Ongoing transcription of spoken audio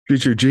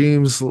Treat your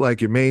dreams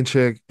like your main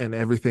chick and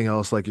everything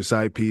else like your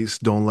side piece.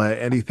 Don't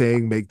let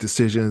anything make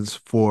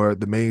decisions for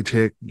the main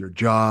chick, your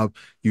job.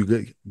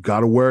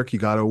 Gotta work, you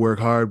gotta work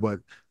hard. But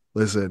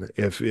listen,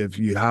 if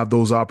you have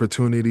those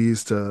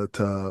opportunities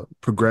to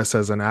progress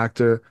as an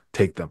actor,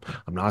 take them.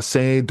 I'm not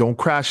saying don't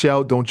crash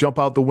out, don't jump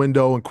out the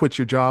window and quit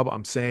your job.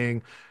 I'm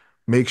saying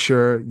make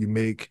sure you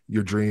make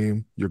your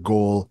dream, your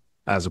goal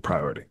as a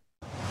priority.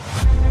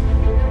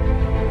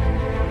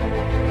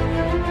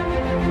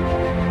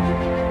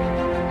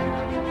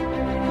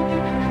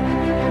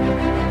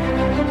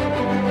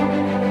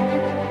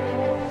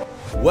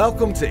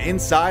 Welcome to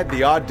Inside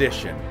the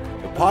Audition,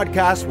 the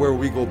podcast where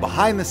we go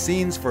behind the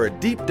scenes for a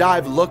deep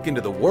dive look into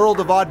the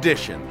world of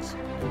auditions.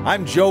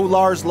 I'm Joe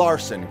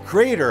Larsen,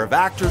 creator of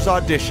Actors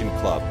Audition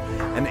Club,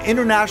 an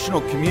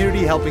international community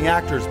helping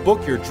actors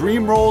book your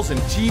dream roles in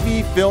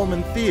TV, film,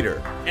 and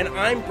theater. And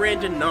I'm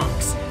Brandon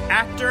Knox,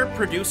 actor,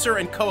 producer,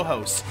 and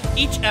co-host.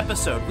 Each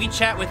episode, we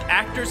chat with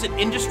actors and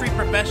industry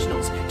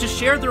professionals to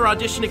share their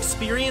audition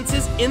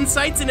experiences,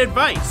 insights, and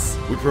advice.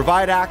 We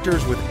provide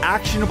actors with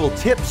actionable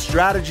tips,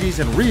 strategies,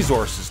 and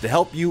resources to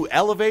help you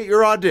elevate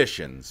your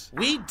auditions.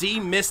 We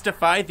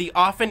demystify the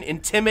often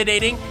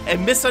intimidating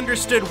and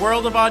misunderstood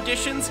world of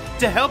auditions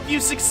to help you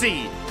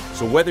succeed.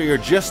 So whether you're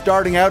just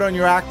starting out on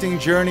your acting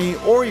journey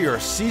or you're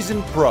a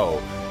seasoned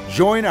pro,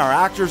 join our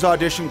Actors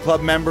Audition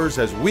Club members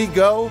as we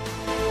go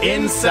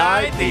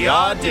Inside the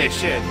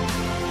Audition.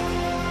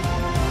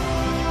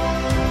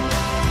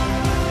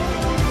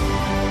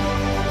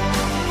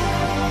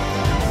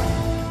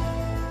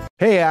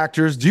 Hey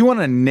actors, do you want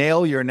to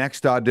nail your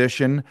next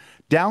audition?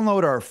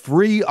 Download our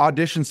free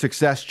audition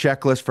success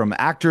checklist from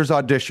Actors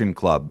Audition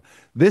Club.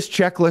 This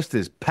checklist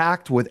is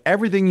packed with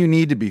everything you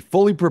need to be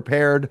fully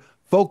prepared,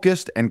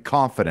 focused, and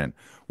confident.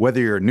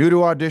 Whether you're new to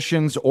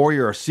auditions or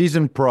you're a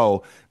seasoned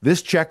pro,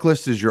 this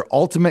checklist is your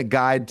ultimate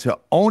guide to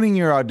owning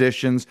your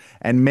auditions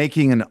and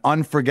making an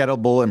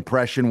unforgettable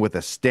impression with a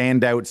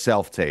standout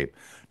self-tape.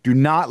 Do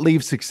not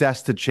leave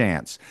success to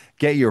chance.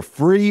 Get your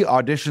free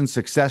audition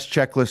success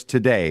checklist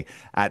today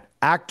at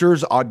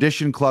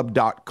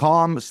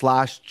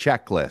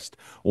actorsauditionclub.com/checklist.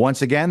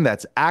 Once again,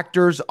 that's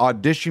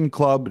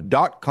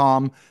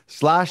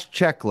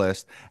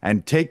actorsauditionclub.com/checklist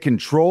and take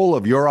control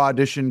of your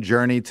audition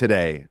journey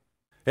today.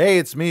 Hey,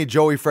 it's me,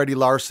 Joey Freddy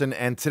Larsen,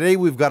 and today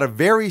we've got a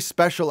very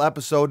special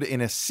episode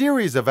in a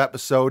series of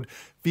episodes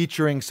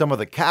featuring some of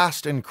the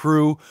cast and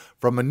crew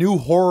from a new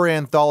horror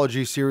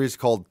anthology series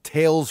called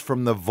Tales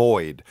from the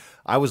Void.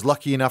 I was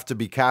lucky enough to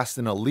be cast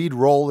in a lead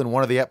role in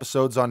one of the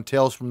episodes on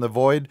Tales from the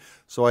Void,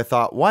 so I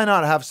thought, why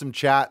not have some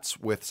chats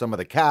with some of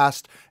the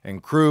cast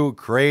and crew,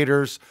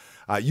 creators.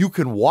 You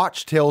can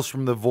watch Tales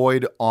from the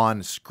Void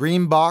on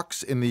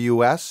Screambox in the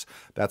US.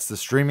 That's the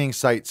streaming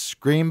site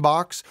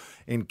Screambox.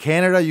 In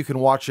Canada, you can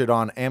watch it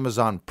on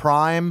Amazon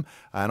Prime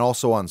and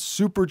also on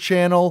Super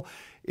Channel.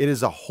 It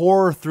is a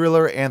horror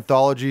thriller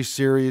anthology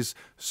series,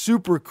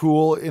 super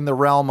cool in the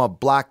realm of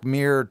Black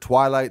Mirror,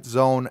 Twilight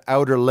Zone,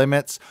 Outer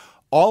Limits.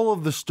 All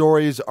of the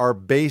stories are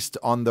based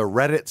on the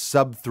Reddit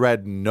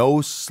subthread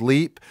No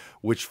Sleep,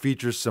 which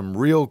features some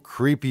real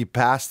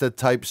creepypasta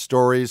type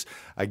stories.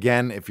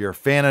 Again, if you're a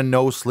fan of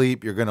No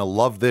Sleep, you're going to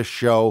love this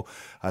show.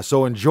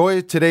 So enjoy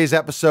today's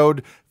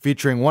episode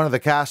featuring one of the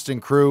cast and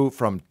crew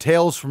from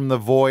Tales from the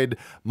Void.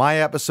 My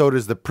episode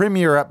is the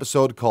premiere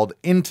episode called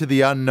Into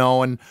the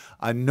Unknown.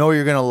 I know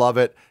you're going to love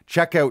it.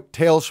 Check out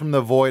Tales from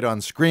the Void on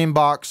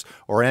Screambox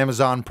or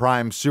Amazon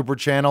Prime Super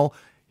Channel.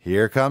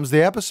 Here comes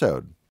the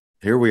episode.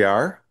 Here we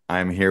are.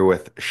 I'm here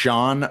with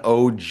Sean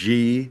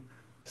O.G.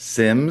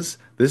 Simms.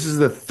 This is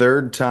the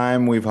third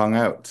time we've hung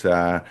out.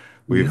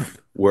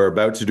 We're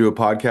about to do a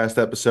podcast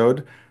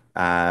episode.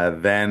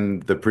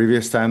 Then the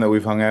previous time that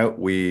we've hung out,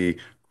 we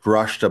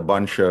crushed a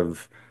bunch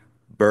of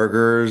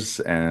burgers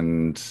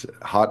and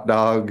hot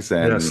dogs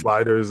and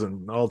Sliders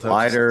and all types of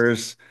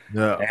sliders.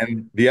 yeah.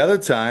 And the other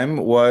time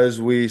was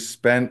we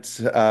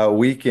spent a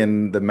week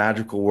in the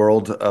magical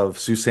world of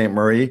Sault Ste.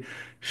 Marie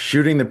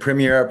shooting the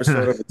premiere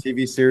episode of a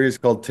TV series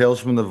called Tales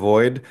from the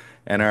Void,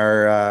 and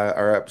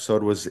our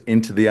episode was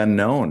Into the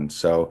Unknown.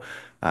 So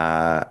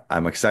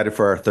I'm excited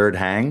for our third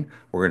hang.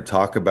 We're going to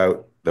talk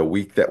about the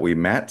week that we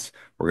met.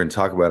 We're going to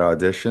talk about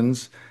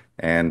auditions,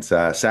 and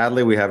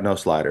sadly, we have no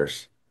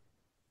sliders.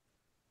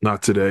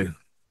 Not today.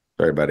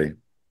 Sorry, buddy,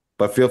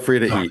 but feel free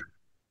to eat.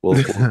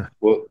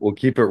 We'll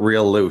keep it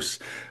real loose.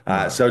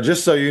 So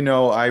just so you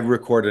know, I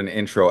record an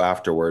intro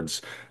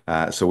afterwards,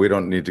 so we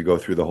don't need to go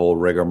through the whole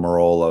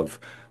rigmarole of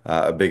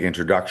a big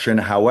introduction.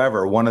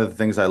 However, one of the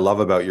things I love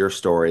about your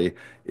story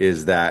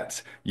is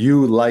that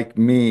you, like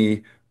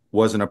me,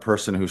 wasn't a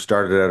person who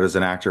started out as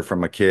an actor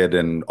from a kid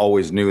and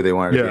always knew they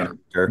wanted to be an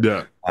actor.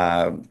 Yeah.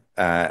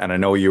 And I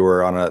know you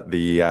were on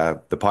the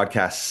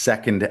podcast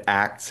Second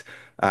Act.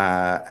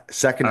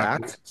 Second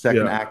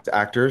Act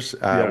Actors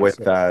with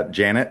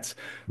Janet,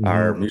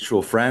 our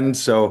mutual friend.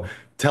 So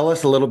tell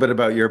us a little bit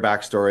about your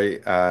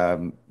backstory,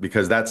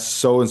 because that's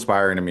so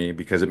inspiring to me,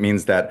 because it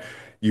means that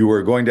you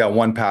were going down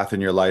one path in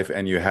your life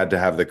and you had to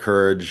have the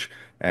courage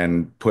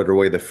and put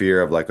away the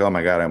fear of like, oh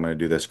my God, I'm going to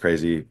do this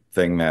crazy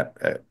thing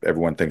that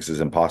everyone thinks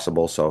is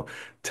impossible. So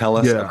tell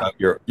us Yeah. about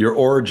your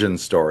origin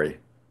story.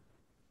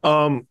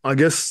 I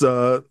guess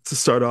to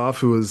start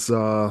off, it was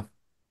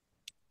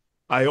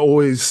I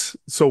always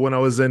so when I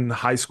was in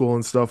high school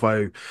and stuff,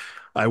 I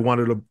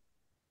wanted to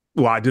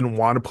well, I didn't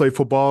want to play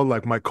football.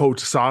 Like my coach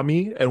saw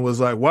me and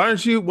was like, why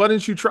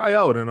didn't you try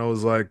out?" And I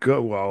was like,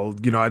 well,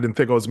 I didn't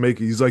think I was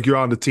making. He's like, "You're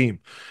on the team."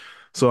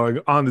 So I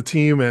on the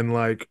team and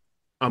like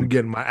I'm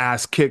getting my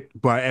ass kicked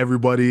by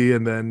everybody.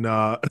 And then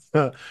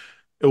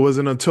it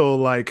wasn't until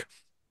like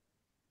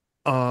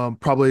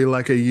probably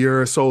like a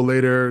year or so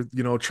later,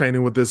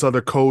 training with this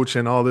other coach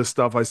and all this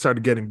stuff, I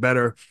started getting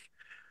better.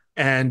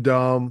 And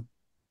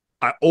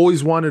I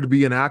always wanted to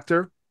be an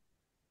actor.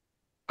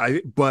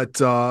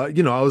 But I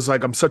was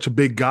like, I'm such a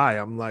big guy.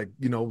 I'm like,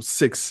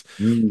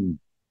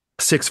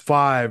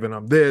 6'5", and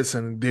I'm this,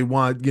 and they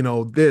want,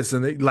 this,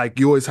 and they, like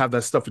you always have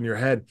that stuff in your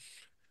head.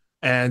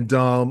 And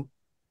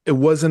it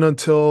wasn't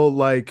until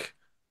like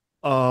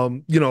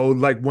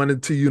like went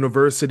into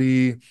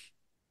university,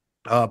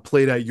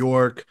 played at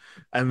York,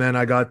 and then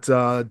I got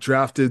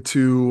drafted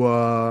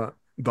to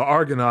the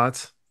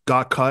Argonauts,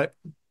 got cut,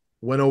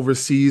 went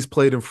overseas,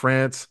 played in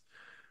France,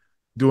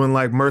 doing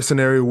like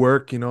mercenary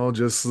work,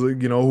 just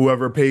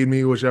whoever paid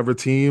me, whichever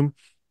team,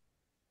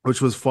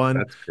 which was fun.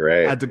 That's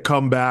great. Had to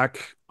come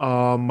back.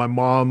 My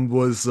mom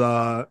was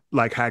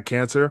like had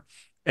cancer,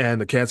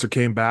 and the cancer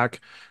came back.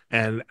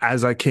 And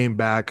as I came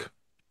back,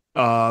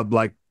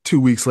 like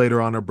 2 weeks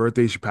later on her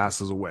birthday, she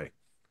passes away.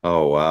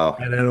 Oh, wow.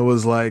 And then it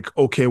was like,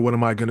 okay, what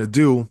am I gonna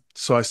do?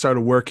 So I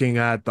started working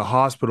at the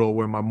hospital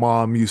where my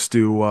mom used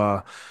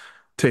to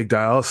take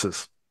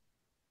dialysis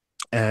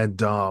and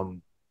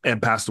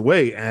passed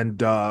away.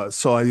 And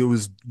so I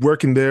was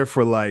working there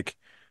for like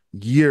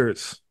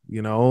years,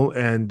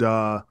 and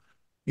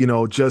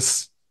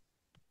just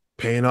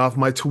paying off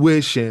my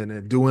tuition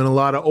and doing a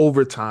lot of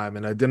overtime.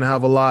 And I didn't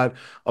have a lot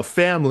of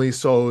family,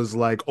 so it was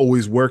like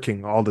always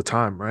working all the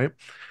time, right?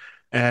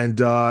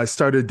 And I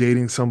started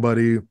dating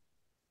somebody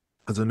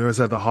as a nurse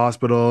at the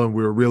hospital, and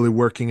we were really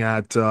working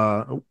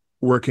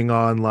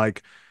on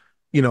like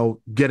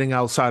getting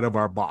outside of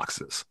our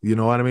boxes. You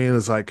know what I mean?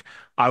 It's like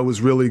I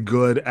was really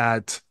good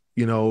at,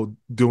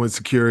 doing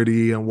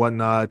security and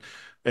whatnot.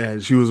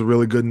 And she was a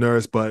really good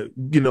nurse, but,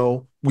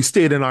 we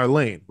stayed in our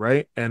lane,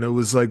 right? And it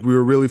was like we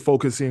were really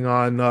focusing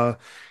on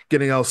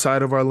getting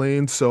outside of our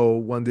lane. So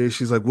one day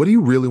she's like, "What do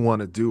you really want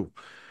to do?"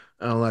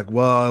 And I'm like,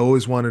 "Well, I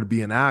always wanted to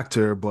be an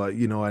actor, but,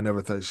 I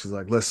never thought." She's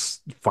like,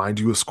 "Let's find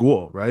you a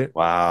school," right?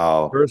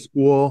 Wow. First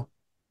school,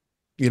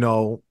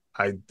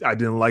 I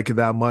didn't like it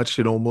that much.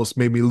 It almost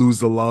made me lose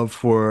the love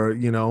for,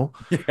 Yeah.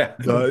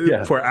 the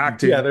Yeah. for Yeah.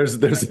 acting. There's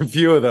a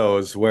few of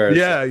those where it's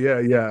like Yeah, yeah,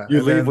 yeah. you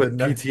And leave then with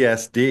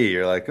PTSD.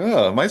 You're like,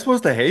 oh, am I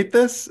supposed to hate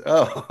this?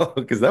 Oh,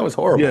 because that was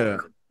horrible. yeah,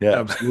 Yeah.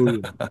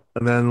 absolutely.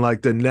 And then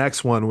like the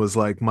next one was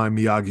like my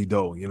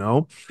Miyagi-Do,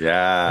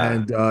 Yeah.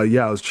 And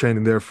yeah, I was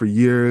training there for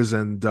years.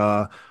 And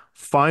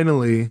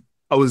finally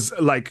I was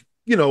like,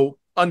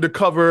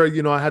 undercover,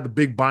 I had the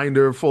big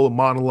binder full of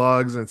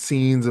monologues and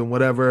scenes and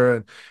whatever.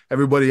 And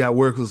everybody at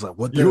work was like,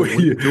 what are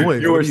you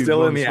doing? You What were are you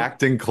still in going the to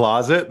acting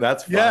closet.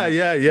 That's Yeah, funny.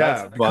 yeah,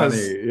 That's yeah. Because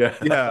funny. Yeah.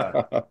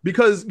 yeah,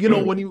 because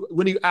when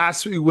you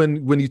ask me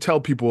when you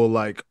tell people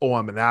like, "Oh,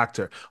 I'm an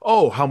actor."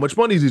 "Oh, how much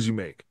money did you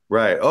make?"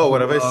 Right. Oh,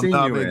 what have I seen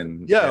Not you make.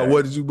 in? Yeah,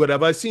 Yeah. what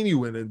have I seen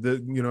you in?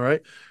 And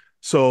right?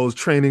 So I was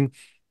training,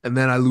 and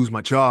then I lose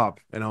my job,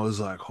 and I was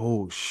like,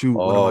 "Oh shoot,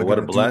 what am Oh, I what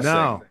a gonna do blessing.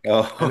 now?" And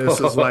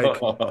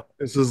Oh.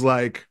 this is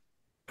like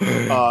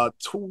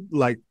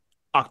like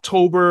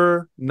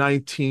October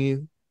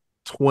 19th,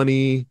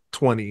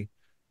 2020,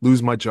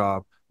 lose my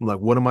job. I'm like,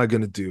 what am I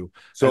gonna do? And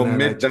So then I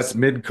that's just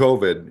mid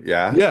COVID,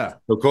 yeah. yeah.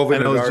 So COVID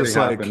And I had was already just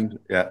like, happened.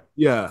 Yeah.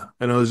 yeah.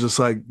 And I was just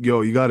like,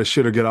 yo, you got to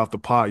shit or get off the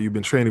pot. You've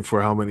been training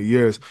for how many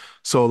years?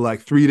 So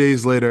like 3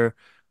 days later,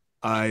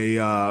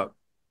 I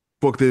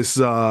booked this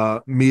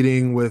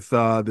meeting with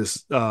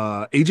this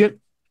agent.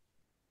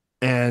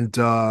 And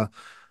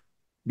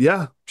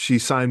yeah, she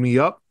signed me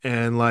up.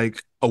 And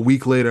like a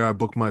week later, I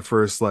booked my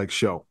first like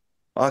show.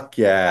 Fuck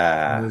And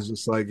yeah. it's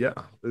just like, yeah,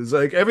 it's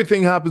like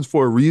everything happens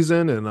for a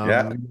reason. And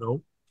Yeah.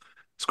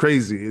 it's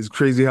crazy. It's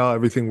crazy how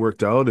everything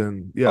worked out.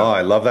 And Oh, yeah,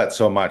 I love that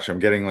so much. I'm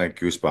getting like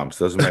goosebumps.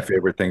 Those are my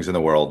favorite things in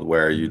the world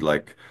where you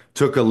like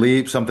took a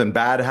leap, something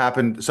bad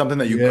happened, something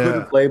that you could have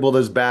yeah, labeled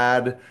as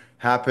bad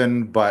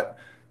happened, but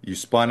you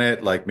spun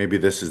it like maybe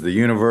this is the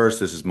universe,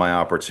 this is my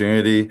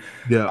opportunity.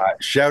 yeah.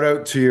 Shout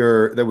out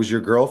to that was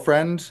your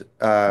girlfriend.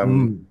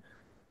 Mm,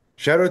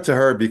 Shout out to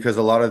her because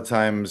a lot of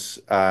times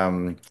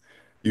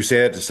you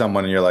say it to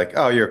someone and you're like,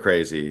 oh, you're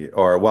crazy.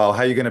 Or, well, how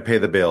are you going to pay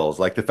the bills?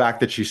 Like the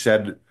fact that she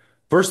said,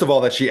 first of all,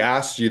 that she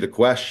asked you the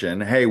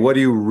question, hey, what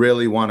do you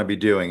really want to be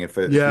doing?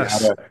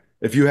 yes.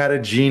 If you had a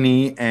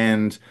genie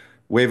and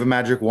wave a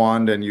magic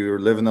wand and you're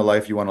living the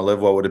life you want to live,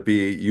 what would it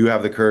be? You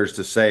have the courage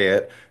to say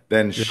it.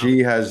 Then Yeah. she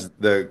has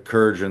the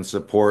courage and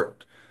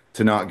support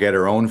to not get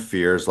her own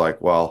fears like,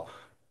 well,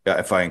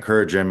 if I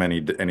encourage him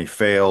and he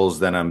fails,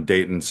 then I'm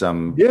dating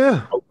some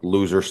Yeah.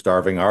 loser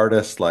starving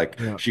artist. Like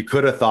Yeah. she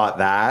could have thought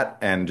that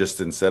and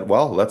just instead,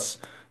 well, let's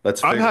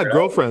I've figure had it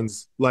out.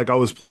 girlfriends like I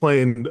was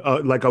playing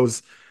like I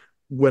was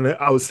when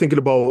I was thinking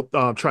about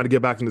trying to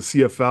get back into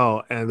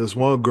CFL, and this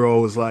one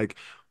girl was like,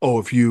 "Oh,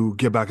 if you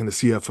get back into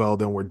CFL,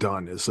 then we're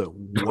done." It's like,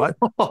 what?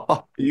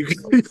 You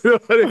know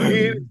what I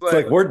mean? It's It's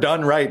like like, we're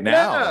done right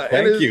now. yeah,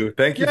 and it's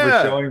Thank you for yeah,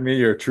 showing me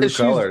your true and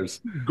she's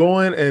colors.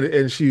 going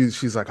and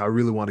she's like, "I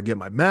really want to get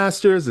my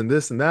master's and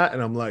this and that,"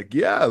 and I'm like,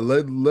 "Yeah,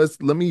 let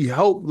me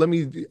help, let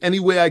me any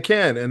way I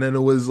can." And then it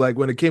was like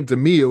when it came to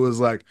me, it was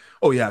like,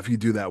 "Oh yeah, if you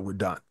do that, we're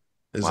done."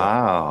 It's like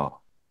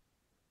Wow.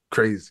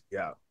 crazy,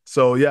 yeah.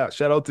 So yeah,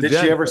 shout out to Did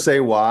she Jen. ever say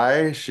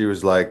why? She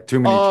was like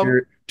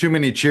Um, too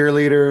many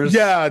cheerleaders.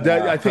 Yeah,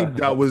 that I think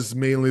that was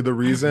mainly the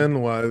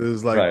reason why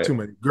there's like Right, too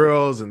many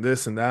girls and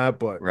this and that.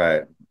 But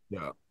right.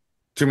 yeah,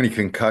 Too many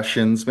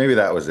concussions. Maybe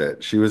that was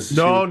it.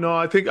 no, no,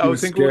 I think She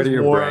was it scared was of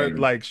your more brain.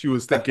 like she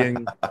was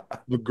thinking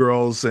the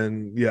girls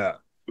and yeah,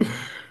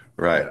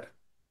 Right.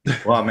 yeah,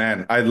 Well,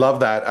 man, I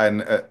love that.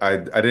 And I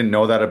didn't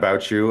know that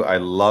about you. I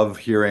love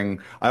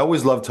hearing, I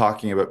always love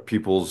talking about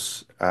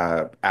people's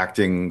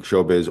acting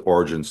showbiz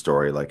origin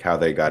story, like how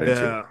they got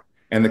into it. yeah,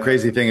 And the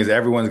crazy thing is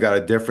everyone's got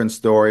a different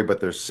story, but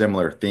there's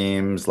similar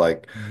themes.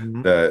 Like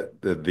hmm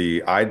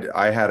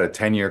I had a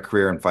 10-year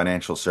career in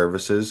financial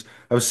services.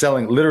 I was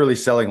literally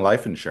selling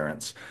life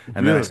insurance.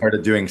 And then I really,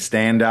 started doing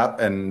stand up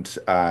and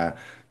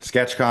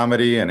sketch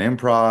comedy and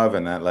improv,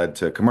 and that led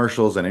to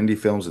commercials and indie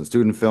films and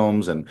student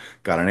films, and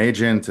got an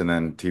agent, and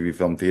then TV,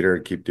 film, theater,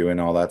 keep doing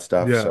all that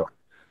stuff. yeah, So,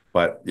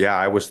 but yeah,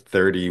 I was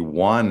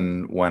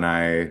 31 when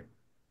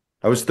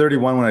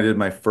I did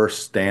my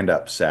first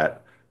stand-up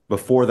set.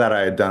 Before that,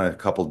 I had done a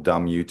couple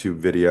dumb YouTube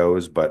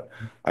videos, but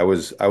I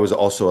was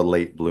also a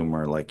late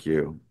bloomer like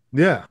you.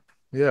 yeah,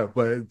 yeah.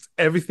 But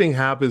everything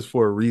happens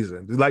for a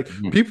reason. Like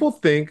Mhm. people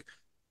think.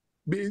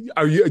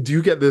 Are you do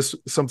you get this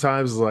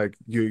sometimes like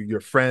your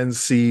friends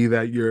see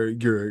that you're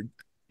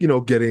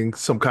getting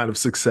some kind of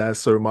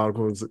success or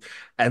models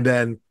and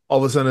then all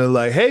of a sudden they're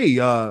like, hey, you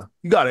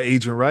got an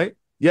agent, right?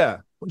 Yeah.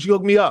 Why don't you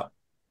hook me up?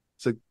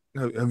 It's like,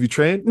 have you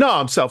trained? No,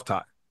 I'm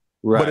self-taught.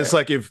 But it's Right,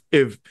 like if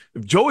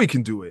Joey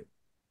can do it,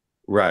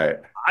 right.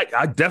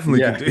 I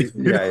definitely can Yeah, do it.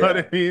 You know yeah, what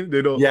yeah. I mean?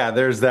 They don't, Yeah,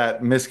 there's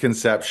that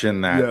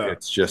misconception that yeah.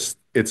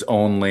 it's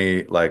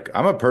only like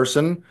I'm a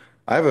person,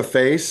 I have a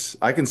face,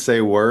 I can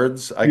say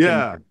words,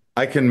 Yeah.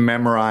 I can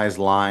memorize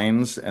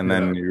lines, and Yeah.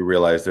 then you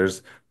realize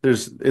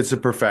it's a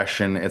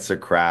profession, it's a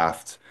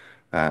craft.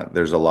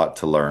 There's a lot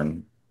to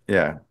learn.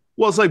 Yeah,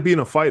 Well, it's like being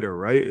a fighter,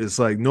 right? It's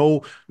like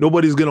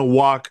nobody's gonna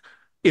walk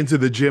into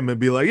the gym and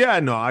be like, yeah,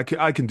 no, I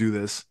can do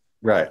this.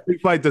 right, You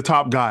fight the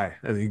top guy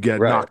and you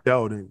get right. knocked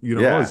out, and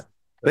Yeah. it's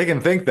They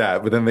can think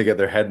that, but then they get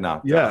their head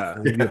knocked off. yeah,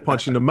 and you get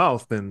punched in the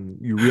mouth, and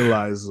you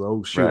realize,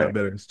 oh shoot, I Right,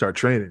 better start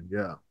training.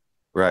 Yeah,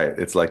 right.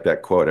 It's like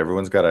that quote,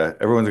 everyone's got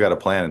a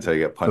plan until you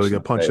get so you punched in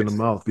get the punched in the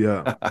face. mouth.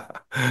 Yeah.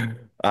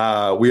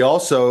 We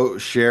also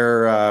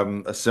share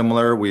a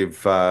similar. We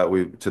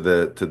to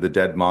the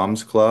Dead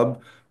Moms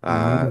Club.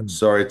 Mm.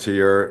 Sorry to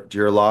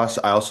your loss.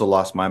 I also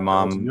lost my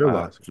Shout out to mom your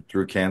loss.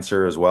 through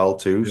cancer as well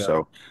too. Yeah.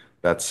 So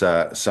that's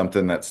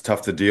something that's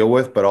tough to deal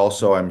with, but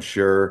also I'm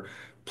sure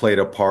played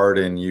a part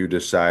in you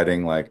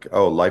deciding like,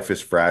 oh, life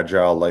is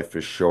fragile, life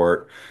is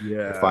short.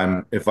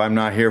 Yeah. If I'm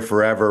not here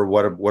forever,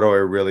 what do I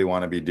really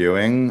want to be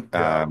doing?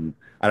 Yeah.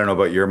 I don't know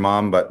about your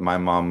mom, but my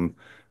mom.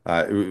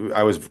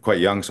 I was quite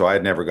young, so I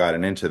had never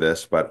gotten into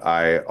this, but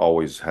I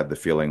always had the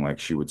feeling like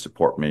she would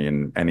support me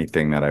in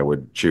anything that I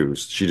would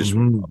choose. She just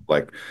Mhm.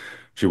 like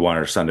she wanted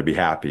her son to be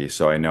happy,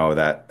 so I know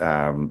that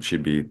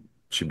she'd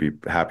be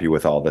happy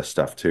with all this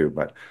stuff too.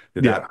 But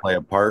did Yeah. that play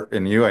a part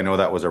in you? I know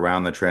that was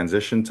around the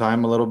transition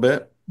time a little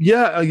bit.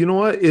 Yeah, you know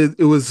what? It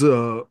was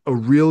a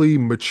really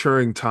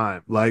maturing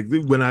time. Like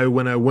when I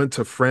went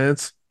to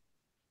France,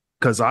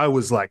 because I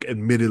was like,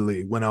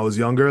 admittedly, when I was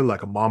younger,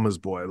 like a mama's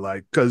boy,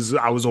 like because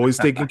I was always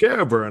taking care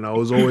of her, and I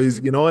was always,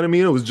 you know what I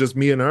mean? It was just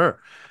me and her,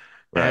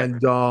 Right.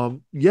 and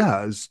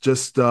yeah, it's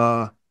just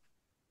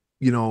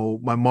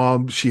my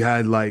mom, she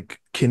had like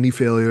kidney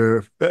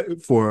failure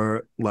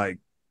for like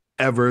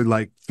ever,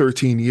 like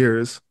 13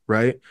 years,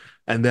 right?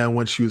 And then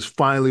when she was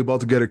finally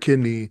about to get her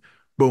kidney,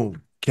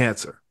 boom,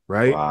 cancer,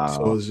 right?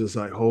 So it Wow. was just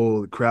like,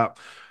 holy crap.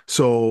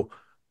 So,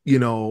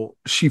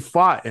 she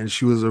fought and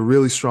she was a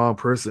really strong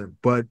person,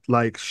 but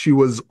like she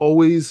was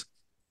always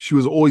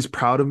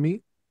proud of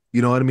me,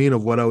 you know what I mean,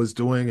 of what I was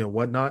doing and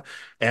whatnot.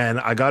 And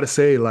I gotta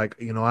say, like,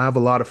 I have a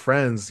lot of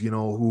friends,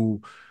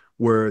 who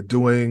were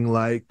doing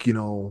like,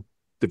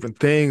 different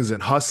things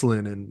and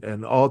hustling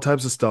and all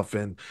types of stuff.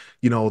 And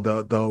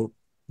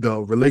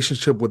the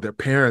relationship with their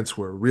parents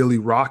were really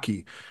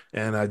rocky.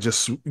 And I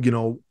just,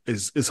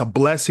 it's a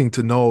blessing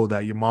to know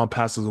that your mom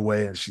passes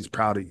away and she's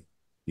proud of you,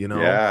 you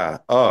know? Yeah.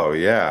 Oh,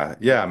 yeah.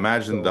 Yeah.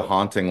 Imagine the So,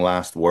 haunting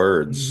last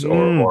words mhm.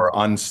 or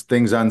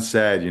things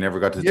unsaid. You never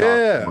got to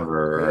talk to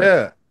her.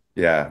 Yeah,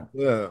 yeah,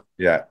 Yeah.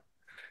 yeah. Yeah.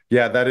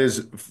 Yeah. That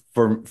is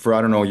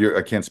I don't know,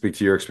 I can't speak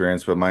to your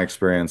experience, but my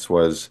experience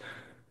was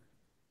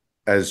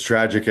as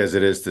tragic as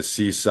it is to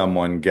see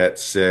someone get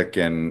sick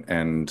and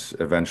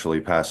eventually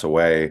pass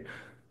away,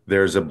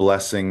 there's a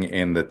blessing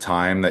in the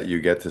time that you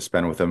get to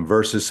spend with them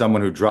versus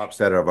someone who drops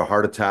dead of a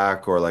heart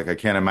attack or like I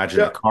can't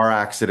imagine a Yeah. car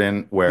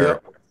accident Yeah.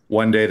 where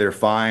one day they're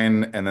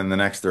fine and then the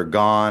next they're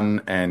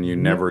gone and you Mhm.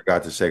 never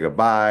got to say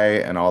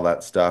goodbye and all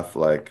that stuff.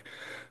 Like,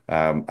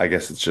 I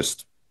guess it's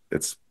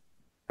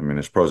I mean,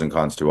 there's pros and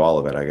cons to all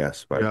of it, I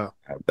guess, but Yeah.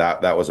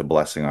 that was a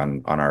blessing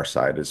on our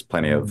side. There's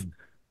plenty of Mhm.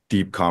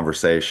 deep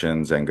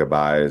conversations and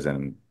goodbyes,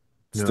 and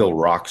Yeah. still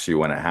rocks you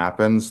when it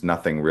happens.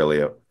 Nothing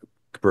really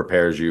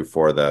prepares you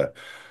for the,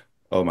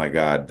 oh my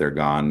God, they're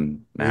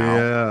gone now.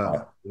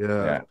 Yeah.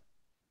 Yeah. Yeah,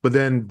 But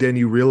then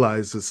you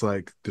realize it's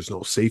like there's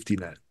no safety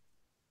net,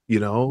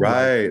 like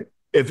right,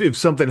 if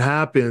something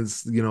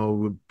happens,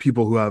 with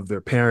people who have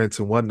their parents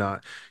and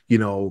whatnot,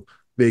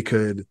 they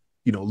could,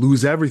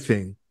 lose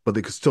everything, but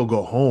they could still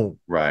go home.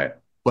 right.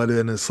 But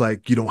then it's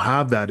like you don't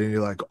have that, and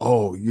you're like,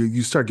 oh,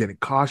 you start getting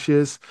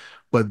cautious,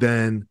 but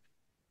then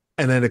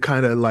and then it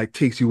kind of like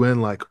takes you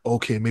in like,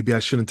 okay, maybe I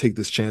shouldn't take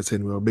this chance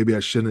anymore, maybe I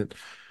shouldn't.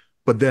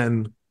 But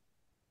then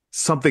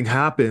something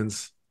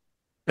happens,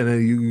 and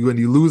then when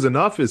you lose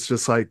enough, it's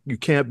just like you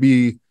can't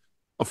be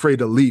afraid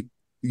to leap.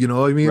 You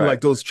know what I mean? Right,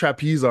 Like those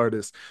trapeze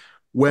artists,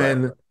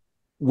 right.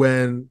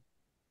 when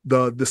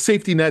the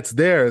safety net's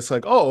there, it's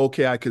like, oh,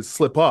 okay, I could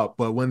slip up.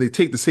 But when they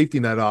take the safety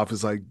net off,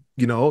 it's like,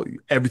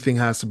 everything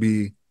has to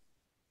be,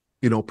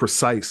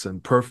 precise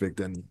and perfect,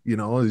 and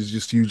it's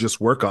just you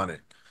just work on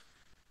it.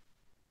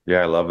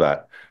 Yeah, I love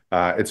that.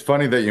 It's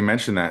funny that you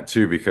mentioned that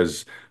too,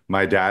 because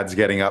my dad's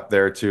getting up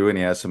there too, and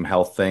he has some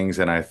health things.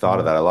 And I thought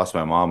of Mhm. that. I lost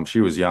my mom. She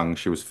was young.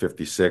 She was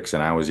 56,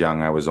 and I was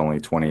young. I was only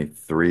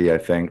 23, I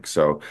think.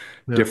 So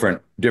Yeah.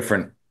 different,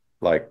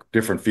 like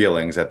different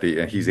feelings at the,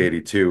 and he's Mhm.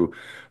 82.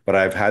 But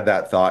I've had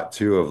that thought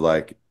too of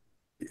like,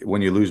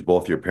 when you lose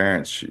both your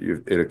parents,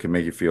 it can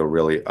make you feel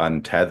really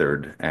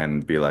untethered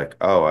and be like,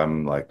 oh,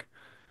 I'm like,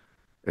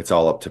 it's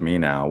all up to me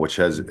now, which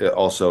has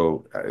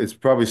also, it's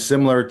probably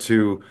similar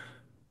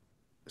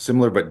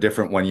but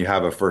different when you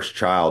have a first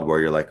child where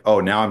you're like, oh,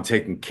 now I'm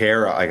taking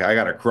care. I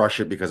gotta crush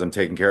it because I'm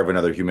taking care of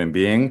another human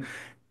being.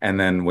 And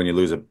then when you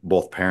lose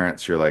both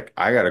parents, you're like,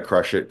 I gotta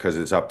crush it because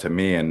it's up to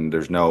me, and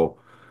there's no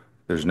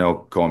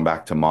going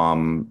back to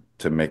mom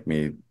to make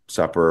me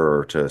supper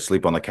or to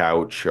sleep on the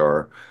couch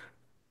or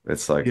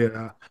it's like,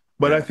 Yeah.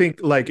 But I yeah, think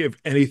like if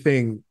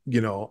anything,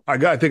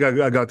 I think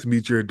I got to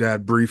meet your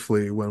dad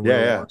briefly when we yeah,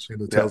 were yeah, watching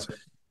the yeah. tales.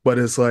 But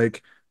it's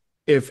like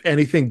if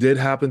anything did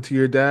happen to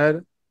your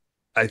dad,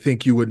 I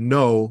think you would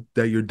know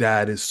that your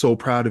dad is so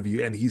proud of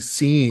you and he's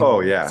seen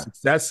Oh your yeah,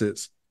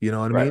 successes. You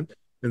know what I right, mean?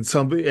 And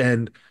somebody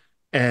and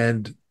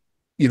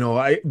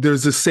I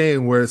there's this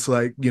saying where it's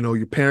like,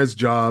 your parents'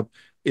 job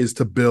is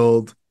to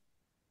build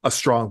a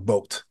strong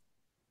boat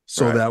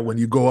so right, that when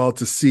you go out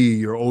to sea,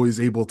 you're always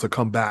able to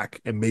come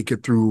back and make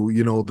it through,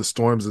 the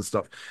storms and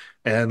stuff.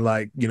 And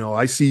like,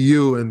 I see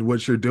you and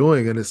what you're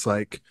doing, and it's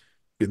like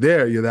you're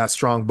there, you're that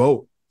strong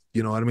boat.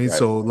 You know what I mean? right.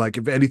 So like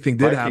if anything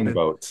did Viking happen,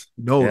 boats.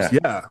 who knows?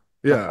 Yeah.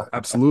 Yeah, yeah,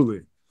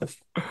 absolutely.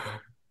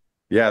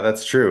 Yeah,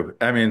 that's true.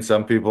 I mean,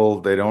 some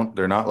people they're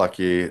not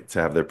lucky to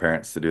have their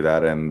parents to do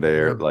that, and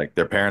they're Yeah. like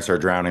their parents are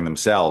drowning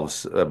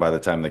themselves by the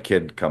time the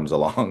kid comes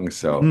along.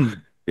 So,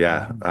 Mhm.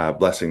 yeah,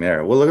 blessing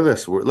there. Well, look at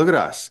this. Look at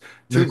us,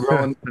 two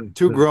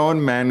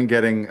grown men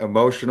getting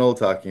emotional,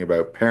 talking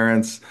about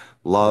parents,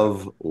 Yeah.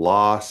 love,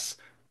 loss,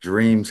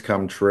 dreams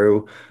come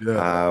true.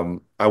 Yeah.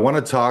 I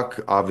want to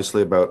talk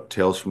obviously about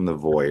Tales from the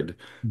Void.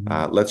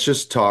 Mhm. Let's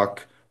just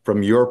talk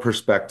from your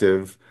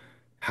perspective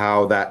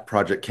how that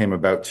project came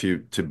about to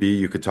be.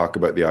 You could talk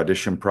about the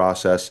audition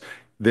process.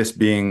 This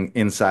being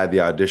inside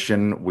the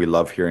audition, we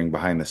love hearing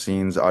behind the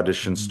scenes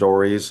audition Mhm.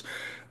 stories.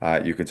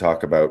 You can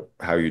talk about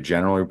how you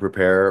generally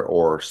prepare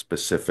or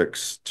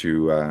specifics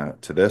to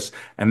this,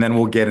 and then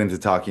we'll get into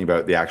talking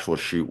about the actual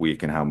shoot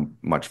week and how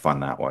much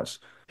fun that was.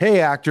 Hey,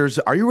 actors,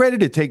 are you ready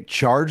to take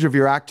charge of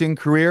your acting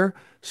career?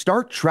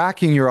 Start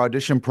tracking your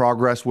audition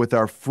progress with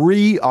our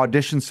free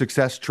audition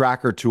success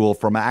tracker tool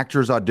from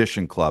Actors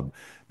Audition Club.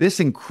 This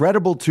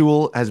incredible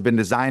tool has been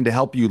designed to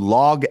help you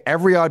log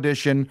every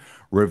audition,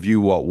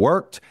 review what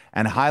worked,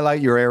 and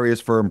highlight your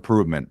areas for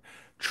improvement.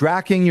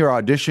 Tracking your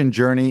audition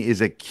journey is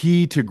a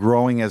key to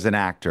growing as an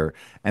actor,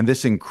 and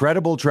this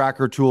incredible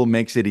tracker tool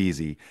makes it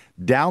easy.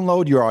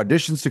 Download your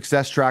audition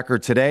success tracker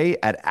today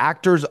at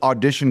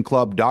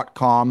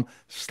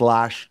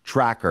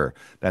actorsauditionclub.com/tracker.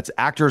 That's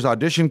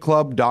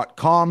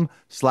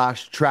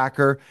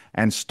actorsauditionclub.com/tracker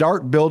and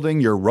start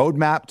building your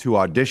roadmap to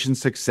audition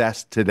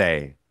success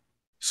today.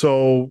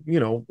 So,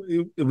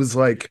 it was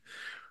like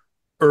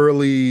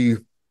early,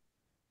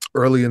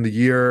 early in the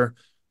year,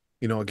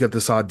 I get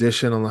this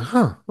audition. I'm like,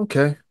 huh,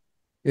 okay.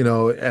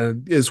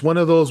 And it's one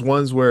of those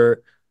ones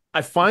where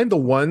I find the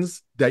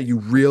ones that you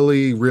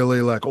really,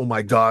 really like, oh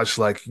my gosh,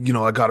 like,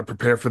 I got to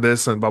prepare for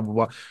this and blah, blah,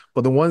 blah.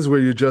 But the ones where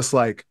you're just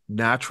like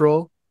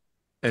natural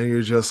and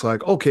you're just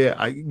like, okay,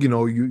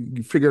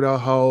 you figured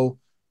out how,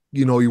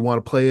 you want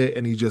to play it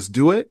and you just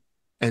do it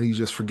and you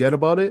just forget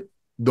about it.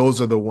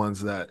 Those are the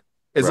ones that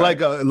It's Right.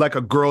 like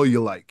a girl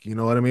you like, you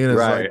know what I mean?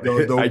 It's like Right.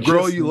 the I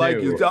girl just you like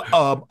is knew.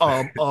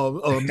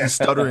 you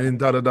stuttering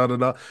da da da da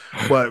da.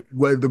 But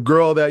when the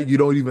girl that you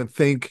don't even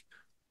think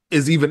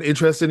is even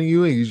interested in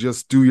you, and you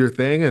just do your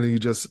thing, and you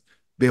just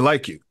they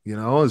like you, you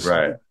know?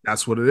 Right.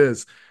 That's what it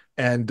is.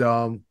 And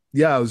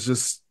yeah, it was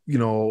just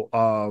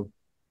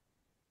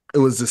it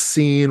was a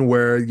scene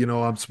where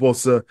I'm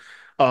supposed to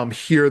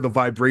hear the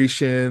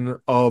vibration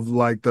of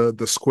like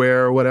the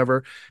square or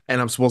whatever,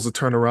 and I'm supposed to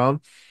turn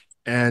around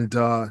and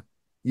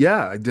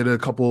yeah, I did it a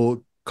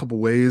couple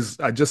ways.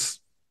 I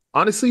just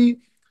honestly,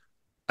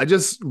 I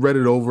just read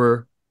it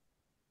over.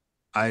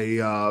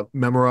 I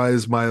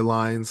memorized my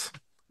lines,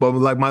 but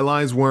like my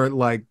lines weren't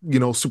like,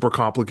 super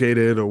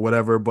complicated or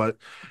whatever, but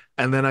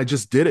and then I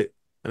just did it.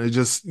 And I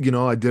just,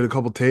 I did a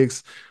couple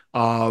takes.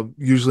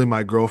 Usually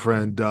my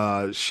girlfriend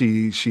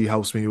she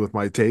helps me with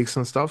my takes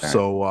and stuff, Right.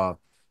 so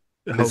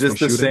it Is helps me this the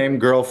shoot it. same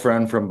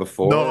girlfriend from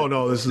before? No,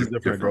 no, this is a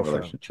different Different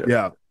girlfriend. relationship.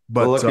 Yeah.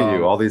 Well, But look at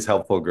you, all these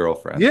helpful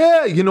girlfriends.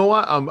 yeah, you know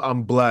what?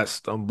 I'm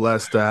blessed. I'm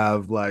blessed to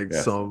have like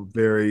Yes. some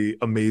very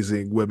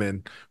amazing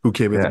women who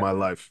came into Yeah. my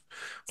life.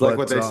 It's like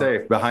what But they say,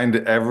 behind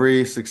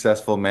every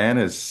successful man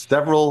is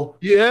several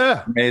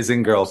yeah,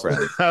 amazing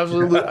girlfriends.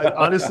 absolutely.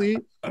 Honestly,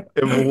 if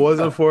it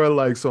wasn't for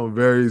like some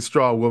very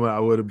strong women, I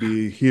wouldn't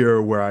be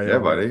here where I Yeah,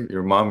 am right buddy,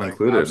 your mom now. Like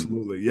included.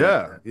 absolutely.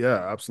 Yeah. Yeah,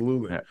 yeah,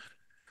 absolutely. Yeah.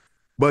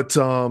 But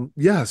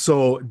yeah,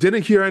 so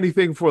didn't hear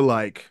anything for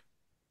like,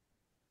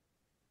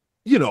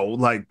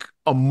 like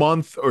a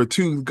month or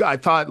two. I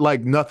thought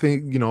like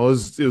nothing, it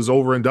was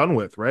over and done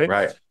with, right?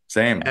 Right.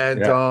 Same. And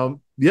Yeah.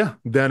 yeah,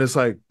 then it's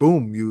like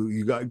boom,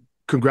 you got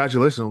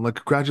congratulations. I'm like,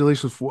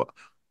 congratulations for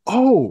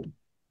oh.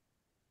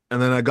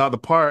 And then I got the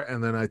part,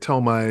 and then I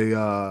tell my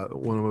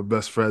one of my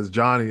best friends,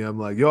 Johnny, I'm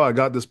like, yo, I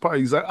got this part.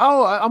 He's like,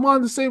 oh, I'm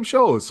on the same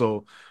show.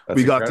 So That's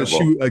we got to incredible.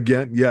 shoot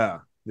again. Yeah,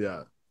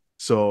 yeah.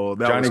 So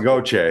that Johnny was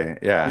cool. Goche.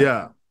 Yeah.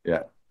 Yeah,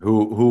 Yeah.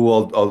 Who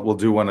will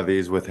do one of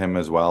these with him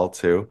as well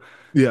too.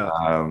 yeah,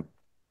 Um,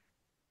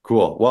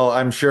 Cool. Well,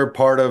 I'm sure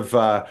part of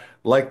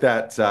like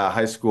that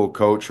high school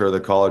coach or the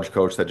college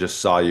coach that just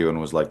saw you and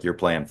was like, "You're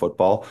playing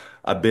football."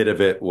 A bit of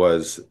it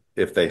was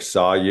if they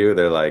saw you,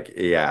 they're like,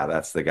 "Yeah,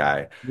 that's the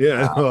guy."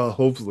 yeah. Hopefully,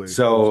 hopefully.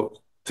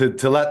 So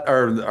to let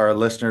our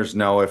listeners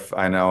know, if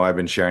I know I've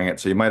been sharing it,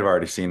 so you might have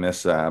already seen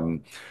this,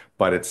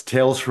 but it's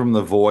Tales from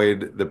the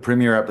Void. The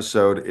premiere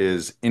episode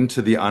is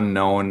Into the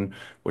Unknown,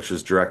 which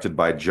was directed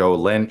by Joe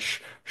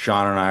Lynch.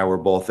 Sean and I were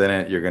both in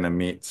it. You're going to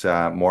meet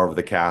more of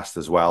the cast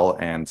as well,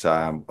 and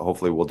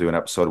hopefully we'll do an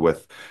episode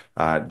with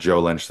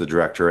Joe Lynch, the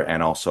director,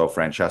 and also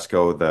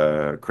Francesco,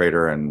 the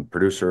creator and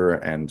producer,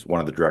 and one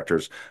of the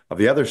directors of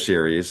the other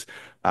series.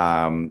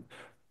 Um,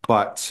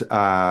 but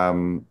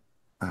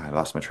I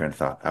lost my train of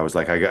thought. I was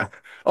like,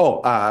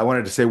 I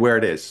wanted to say where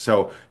it is.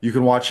 So you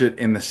can watch it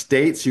in the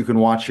States. You can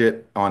watch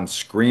it on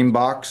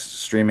Screambox,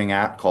 streaming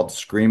app called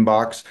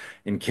Screambox.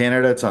 In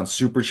Canada, it's on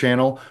Super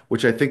Channel,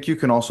 which I think you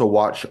can also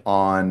watch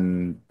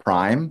on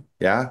Prime.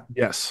 Yeah.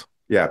 Yes,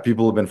 Yeah.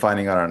 People have been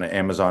finding out on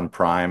Amazon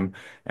Prime,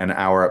 and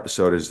our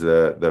episode is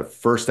the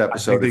first I think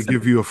episode. they It's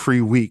give you a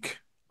free week.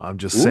 I'm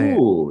just saying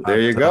ooh, there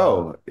that you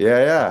go. Yeah,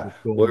 I'm yeah.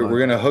 just going We're like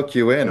gonna hook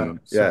you yeah, in.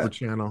 Super Yeah.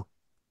 Channel.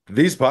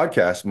 These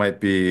podcasts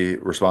might be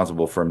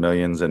responsible for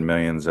millions and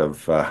millions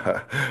of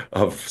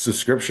of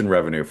subscription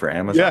revenue for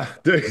Amazon. Yeah,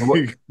 there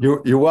you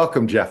You're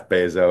welcome, Jeff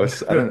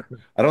Bezos.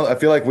 go. I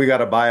feel like we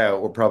got a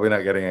buyout. We're probably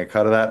not getting a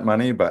cut of that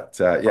money, but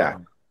yeah,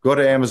 go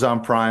to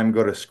Amazon Prime,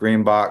 go to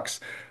Screambox.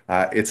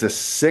 It's a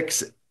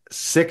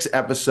six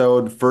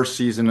episode first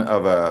season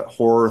of a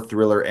horror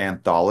thriller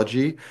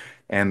anthology.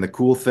 And the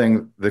cool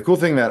thing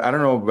that I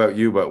don't know about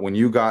you, but when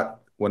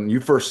you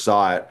first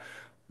saw it,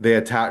 they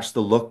attached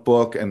the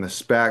lookbook and the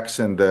specs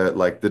and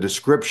the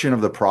description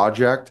of the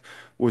project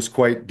was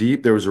quite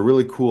deep. There was a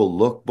really cool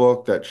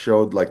lookbook that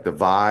showed like the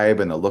vibe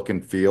and the look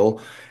and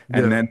feel.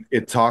 And Yeah, then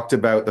it talked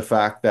about the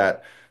fact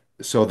that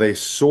so they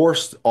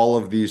sourced all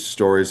of these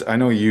stories. I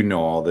know you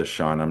know all this,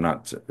 Sean. I'm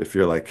not if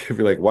you're like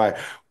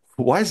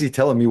why is he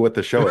telling me what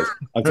the show is?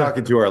 I'm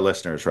talking to our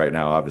listeners right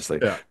now, obviously.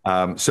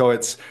 yeah, So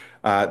it's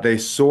they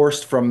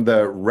sourced from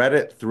the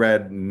Reddit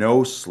thread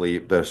No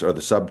Sleep, or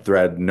the sub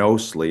thread No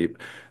Sleep.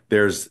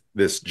 There's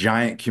this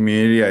giant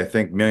community, I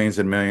think millions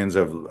and millions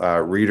of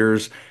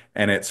readers,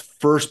 and it's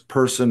first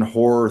person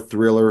horror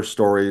thriller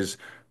stories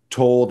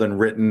told and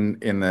written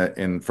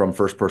in from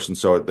first person.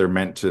 So they're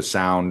meant to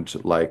sound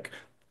like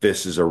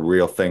this is a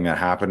real thing that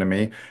happened to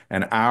me.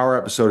 And our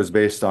episode is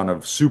based on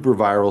a super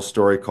viral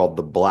story called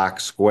The Black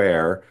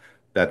Square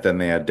that then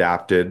they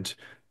adapted.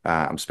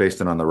 I'm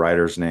spacing on the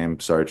writer's name.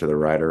 Sorry to the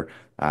writer,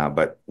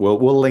 but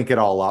we'll link it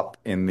all up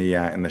in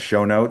the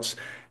show notes.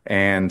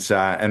 And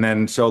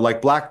then so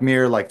like Black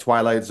Mirror, like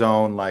Twilight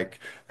Zone, like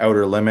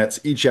Outer Limits,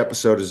 each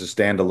episode is a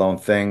standalone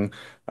thing,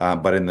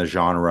 but in the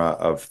genre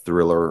of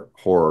thriller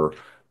horror.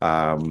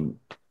 Um,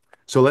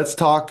 so let's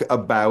talk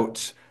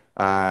about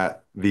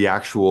the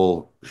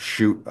actual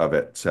shoot of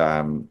it.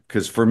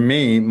 Because for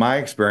me, my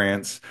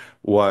experience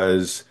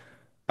was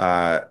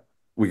uh,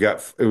 we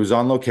got it was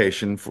on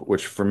location,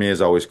 which for me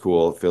is always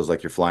cool. It feels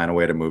like you're flying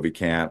away to movie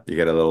camp. You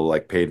get a little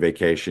like paid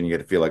vacation. You get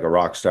to feel like a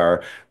rock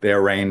star. They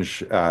arrange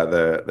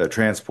the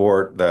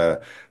transport,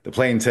 the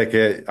plane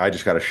ticket. I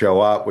just got to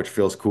show up, which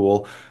feels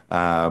cool.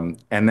 And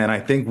then I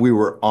think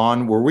were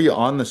we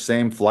on the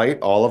same flight,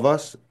 all of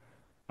us?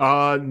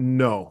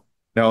 No.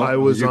 I No, did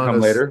was you on come a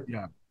later?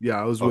 yeah,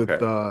 I was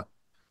with Okay.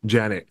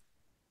 Janet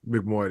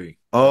McMorty,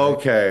 right?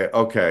 Okay.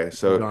 Okay. We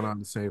So got on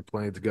the same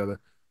plane together.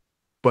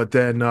 But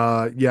then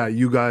yeah,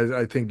 you guys,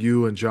 I think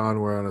you and John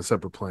were on a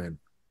separate plane.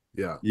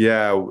 Yeah.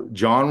 yeah,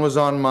 John was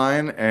on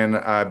mine, and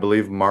I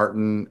believe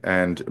Martin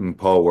and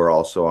Poe were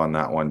also on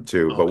that one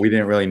too. But we Okay.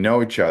 didn't really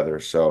know each other,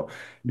 so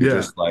you're Yeah.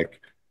 just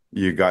like,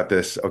 you got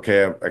this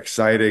okay,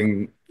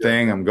 exciting Yeah.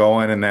 thing. I'm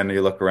going, and then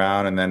you look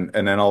around, and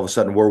then all of a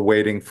sudden we're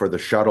waiting for the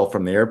shuttle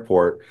from the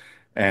airport,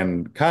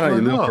 and kind of Oh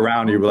you look no.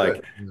 around, Oh you're like,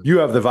 good. Yeah. you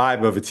have the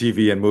vibe of a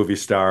TV and movie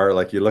star.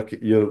 Like you look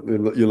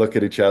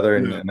at each other,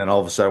 Yeah. and then all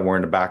of a sudden we're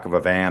in the back of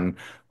a van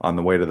on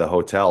the way to the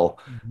hotel.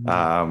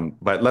 Mhm.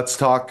 But let's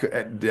talk.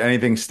 Did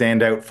anything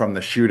stand out from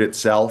the shoot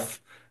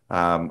itself?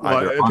 Well,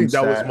 Either I on think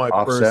that was set, my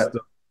offset? first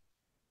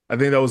I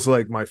think that was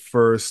like my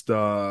first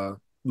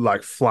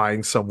like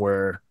flying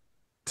somewhere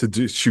to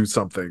do shoot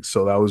something.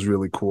 So that was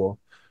really cool.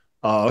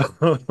 Uh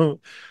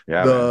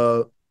Yeah, man.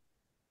 the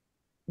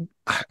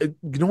you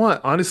know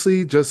what?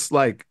 Honestly, just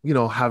like,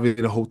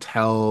 having a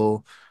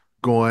hotel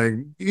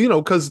going,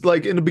 because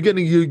like in the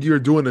beginning you're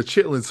doing a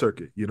chitlin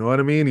circuit, you know what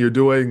I mean? You're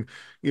doing,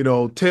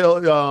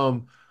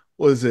 tail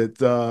was it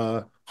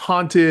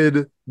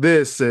haunted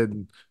this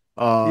and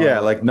Yeah,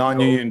 like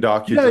non-union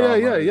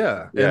docudrama.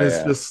 yeah. And Yeah, it's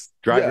yeah. just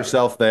Drive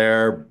yourself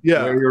there, wear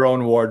yeah. your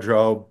own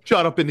wardrobe.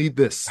 Shut up and eat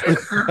this.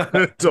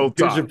 Don't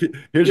talk.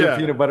 Here's your Yeah.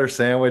 peanut butter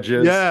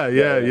sandwiches. Yeah,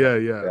 Yeah, yeah, yeah, yeah,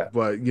 yeah. yeah.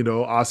 But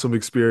awesome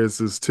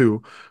experiences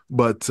too.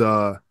 But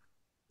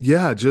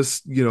yeah,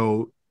 just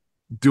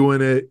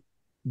doing it,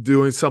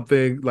 doing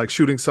something like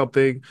shooting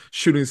something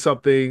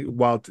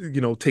while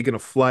taking a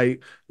flight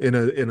in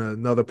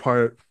another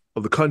part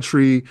of the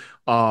country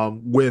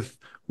with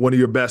one of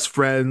your best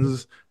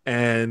friends,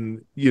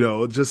 and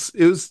just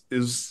it was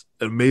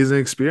an amazing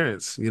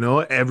experience.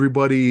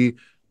 Everybody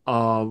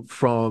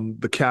from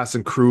the cast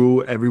and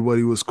crew,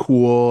 everybody was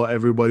cool,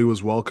 everybody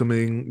was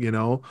welcoming.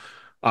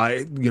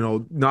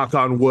 Knock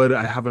on wood,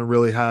 I haven't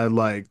really had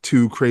like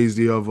too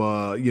crazy of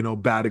a,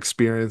 bad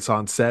experience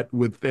on set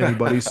with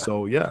anybody.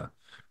 So yeah,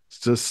 it's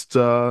just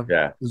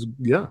Yeah,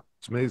 yeah,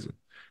 it's amazing.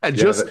 And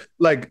yeah, just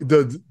like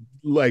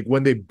like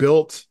when they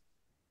built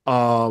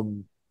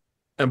um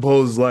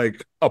Impo's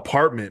like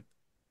apartment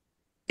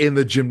in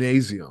the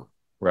gymnasium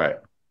right.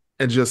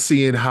 and just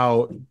seeing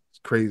how it's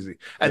crazy.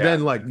 And Yeah,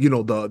 then like,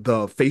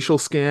 the facial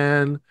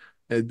scan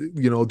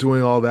and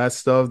doing all that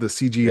stuff, the yeah.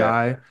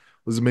 CGI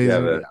was Yeah,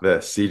 amazing.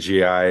 the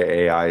CGI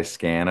AI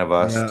scan of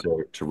us Yeah.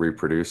 to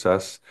reproduce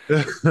us.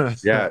 Yeah.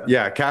 Yeah,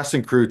 yeah, cast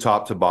and crew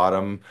top to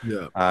bottom.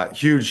 Yeah.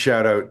 Huge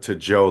shout out to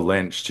Joe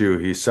Lynch too.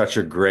 He's such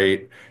a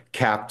great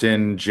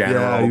captain,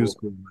 Yeah, he was general,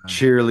 cool, man.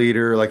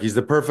 cheerleader. Like he's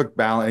the perfect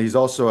balance. He's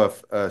also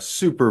a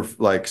super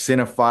like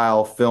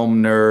cinephile,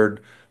 film nerd,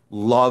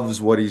 loves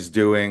what he's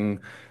doing.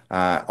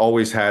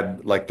 Always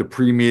had like the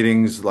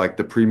pre-meetings, like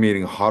the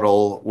pre-meeting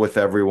huddle with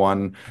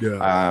everyone. Yeah.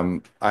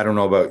 I don't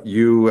know about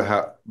you,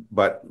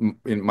 but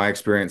in my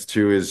experience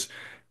too is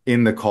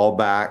in the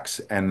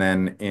callbacks and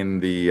then in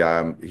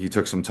the he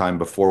took some time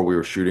before we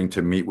were shooting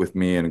to meet with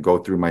me and go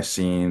through my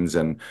scenes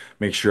and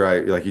make sure I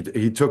like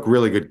he took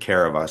really good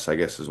care of us, I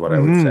guess is what I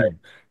would say.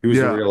 He was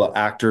the Yeah. real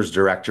actor's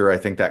director. I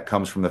think that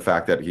comes from the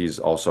fact that he's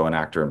also an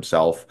actor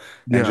himself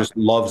and Yeah. just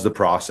loves the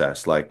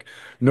process. Like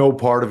no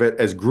part of it,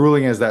 as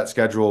grueling as that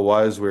schedule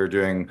was, we were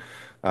doing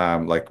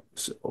like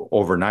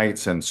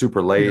overnights and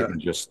super late Yeah. and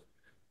just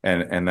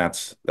and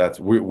that's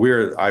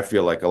we're I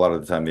feel like a lot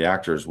of the time the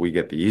actors we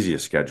get the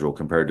easiest schedule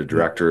compared to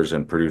Yeah. directors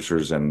and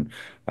producers and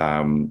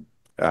um,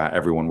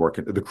 everyone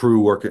working the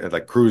crew working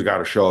like crew's got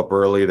to show up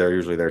early. They're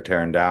usually there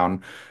tearing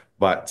down.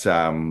 But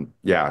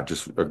yeah,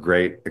 just a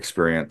great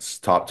experience,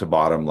 top to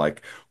bottom.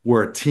 Like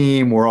we're a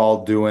team, we're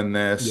all doing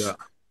this, Yeah.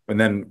 and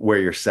then where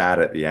you're sad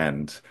at the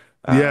end.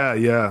 Uh, Yeah.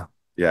 Yeah.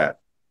 yeah,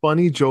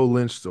 Funny Joe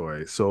Lynch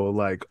story. So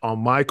like on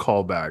my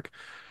callback,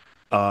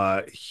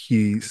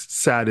 he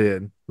sat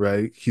in,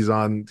 right? He's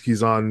on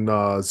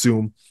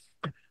Zoom,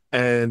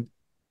 and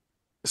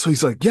so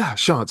he's like, yeah,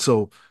 Sean,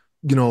 so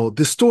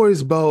this story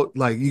is about,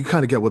 like, you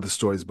kind of get what the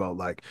story is about.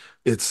 Like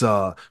it's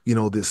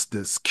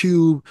this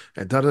cube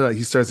and da da da.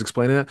 He starts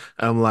explaining it.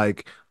 And I'm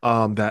like,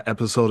 that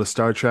episode of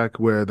Star Trek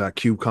where that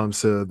cube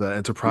comes to the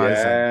Enterprise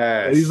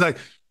and he's yes. like,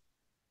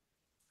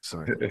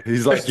 sorry.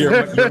 He's like,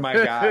 you're my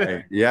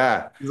guy.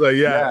 Yeah, He's like,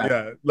 yeah, yeah,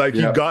 yeah. Like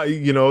he yeah, got,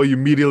 he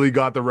immediately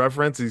got the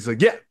reference. He's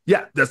like, yeah,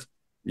 yeah,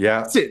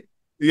 yeah, that's it.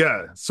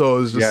 Yeah. So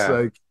it was just yeah.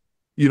 like,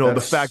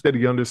 the fact That's that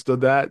he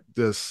understood that,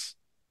 just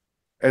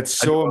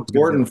it's I knew so I was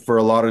gonna get important for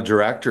a lot of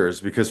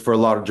directors because for a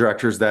lot of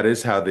directors that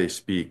is how they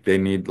speak. They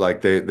need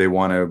like they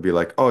want to be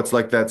like, oh, it's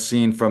like that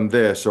scene from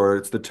this, or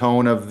it's the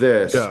tone of it.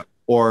 this, Yeah.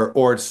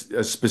 or it's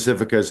as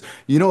specific as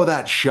you know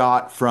that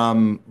shot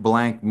from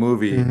blank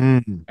movie,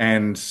 Hmm.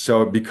 and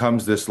so it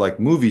becomes this like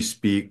movie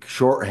speak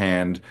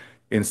shorthand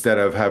instead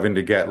of having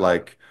to get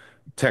like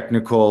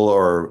technical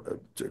or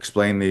to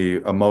explain the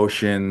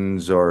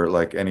emotions or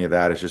like any of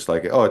that. It's just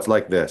like, oh, it's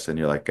like this, and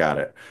you're like, got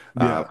it.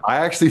 Yeah. I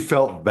actually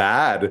felt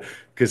bad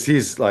because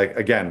he's like,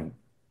 again,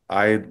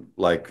 I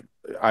like.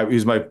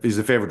 He's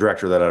the favorite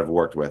director that I've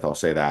worked with. I'll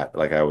say that.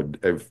 Like I would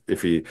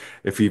if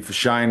he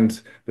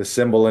shined the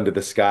symbol into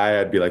the sky,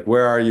 I'd be like,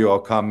 "Where are you? I'll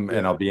come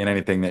and Yeah. I'll be in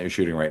anything that you're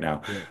shooting right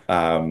now." Yeah.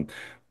 Um,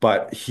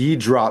 but he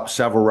dropped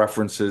several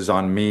references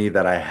on me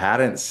that I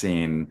hadn't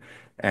seen,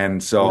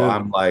 and so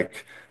Really?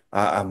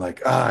 I'm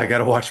like, ah, I got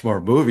to watch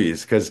more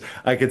movies because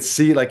I could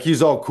see like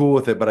he's all cool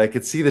with it, but I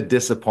could see the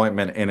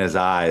disappointment in his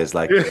eyes.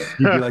 Like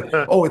he'd be like,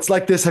 "Oh, it's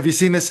like this. Have you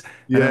seen this?"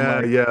 And I'm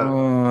Yeah, like, yeah.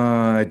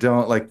 oh, I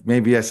don't like.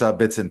 Maybe I saw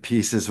bits and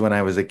pieces when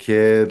I was a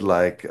kid.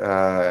 Like,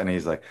 and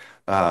he's like,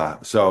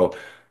 so.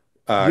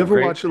 You ever Great.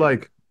 watch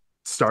like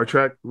Star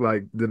Trek,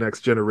 like The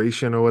Next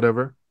Generation or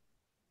whatever?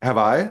 Have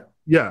I?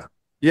 Yeah.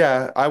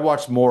 Yeah, I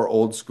watched more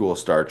old school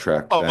Star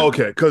Trek Oh,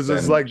 okay. Because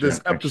it's than like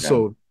this next gen.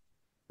 episode.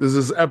 There's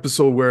this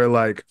episode where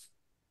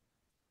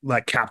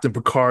like Captain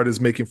Picard is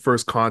making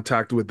first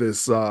contact with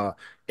this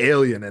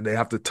alien, and they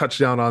have to touch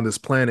down on this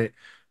planet,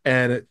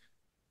 and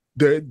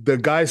the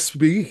guy's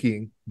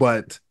speaking,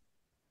 but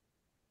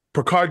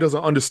Picard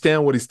doesn't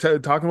understand what he's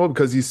talking about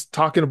because he's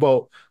talking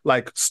about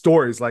like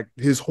stories. Like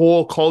his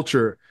whole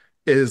culture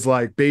is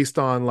like based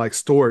on like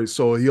stories.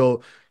 So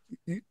he'll,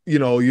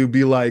 you'd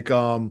be like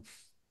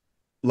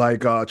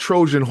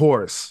Trojan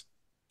horse,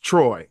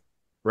 Troy,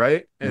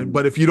 right? And Mhm.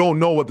 but if you don't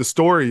know what the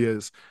story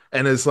is,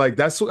 and it's like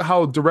that's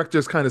how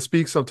directors kind of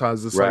speak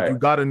sometimes. It's like Right, you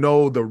got to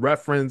know the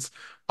reference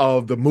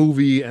of the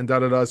movie and da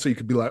da da, so you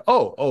could be like,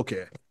 oh,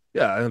 okay,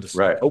 yeah, I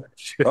understand. right. Oh,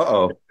 shit.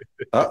 Uh-oh.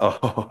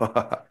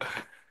 Uh-oh.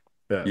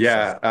 Yeah. So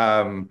Yeah,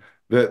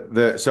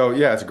 the so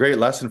yeah, it's a great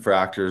lesson for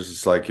actors.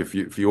 It's like if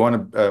you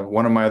want to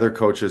one of my other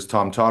coaches,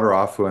 Tom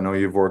Todoroff, who I know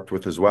you've worked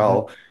with as mhm.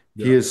 well,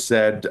 he Yeah, has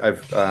said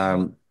I've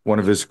one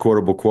of his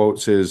quotable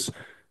quotes is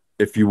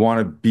if you want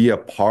to be a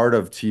part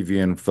of TV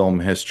and film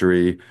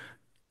history,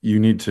 you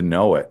need to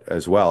know it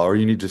as well, or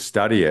you need to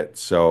study it.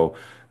 So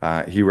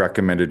he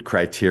recommended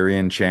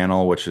Criterion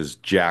Channel, which is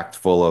jacked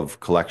full of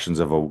collections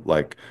of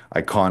like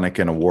iconic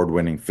and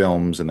award-winning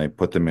films, and they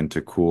put them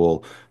into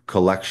cool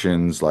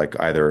collections, like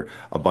either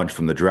a bunch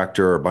from the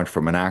director, or a bunch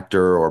from an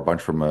actor, or a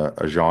bunch from a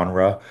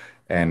genre.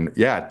 And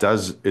yeah,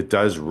 it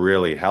does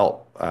really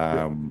help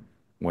yeah.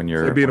 when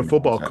It's like being a you're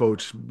on football set.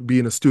 coach,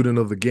 being a student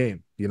of the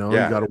game. You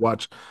Yeah, got to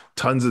watch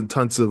tons and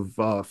tons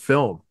of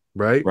film,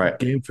 right? right.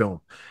 Game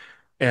film.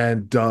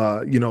 And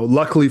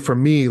luckily for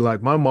me,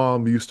 like my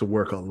mom used to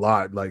work a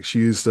lot. Like she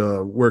used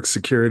to work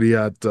security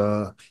at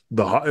the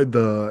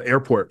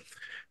airport.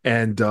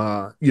 And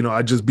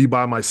I'd just be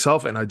by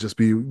myself and I'd just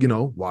be,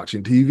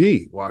 watching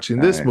TV,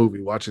 watching this Uh,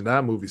 movie, watching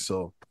that movie.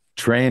 So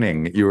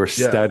Training, you were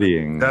yeah,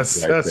 studying that's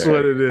right that's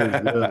what there. it is.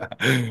 Yeah.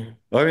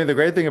 Well, I mean, the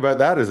great thing about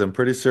that is I'm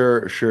pretty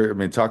sure, I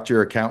mean, talk to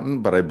your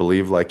accountant, but I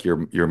believe like your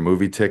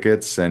movie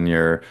tickets and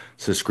your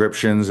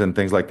subscriptions and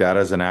things like that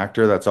as an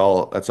actor, that's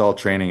all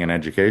training and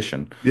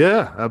education.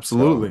 Yeah,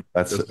 So absolutely.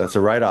 that's a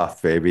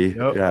write-off, baby.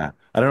 Yep. Yeah.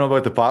 I don't know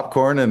about the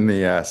popcorn and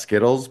the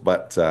Skittles,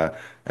 but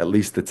at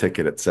least the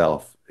ticket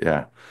itself.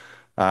 Yeah.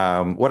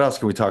 What else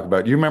can we talk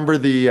about? Do you remember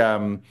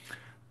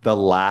the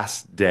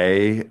last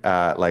day,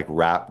 like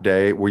wrap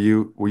day? Were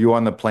you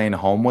on the plane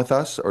home with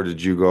us, or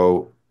did you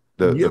go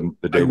Yeah,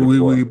 the day we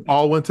before?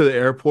 all went to the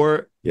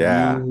airport.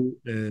 Yeah. You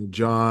and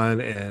John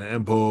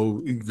and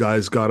Empo, you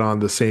guys got on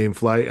the same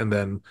flight, and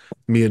then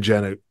me and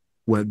Janet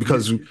went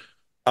because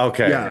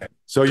Okay. yeah,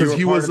 So you because were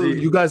part of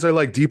you the guys are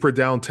like deeper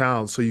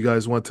downtown, so you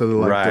guys went to the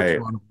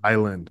right. Toronto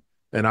Island,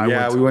 and I Yeah,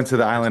 went we to went to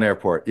the island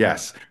airport. yeah,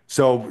 Yes.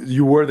 So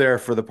you were there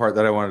for the part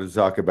that I wanted to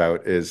talk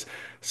about is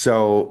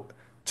so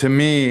to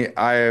me,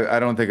 I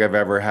don't think I've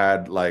ever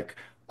had like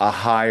a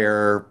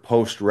higher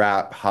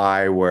post-wrap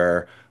high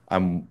where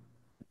I'm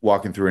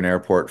walking through an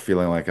airport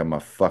feeling like I'm a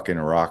fucking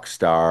rock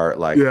star.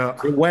 Like yeah,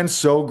 it went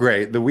so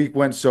great. The week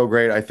went so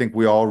great. I think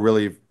we all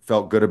really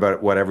felt good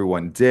about what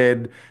everyone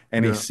did.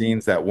 Any yeah.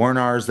 scenes that weren't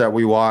ours that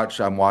we watched,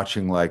 I'm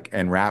watching like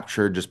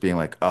enraptured, just being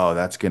like, oh,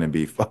 that's gonna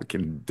be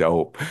fucking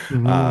dope.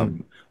 Hmm.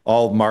 Um,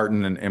 all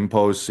Martin and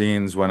Impose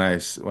scenes when I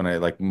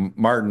like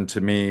Martin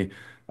to me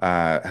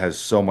has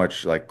so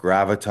much like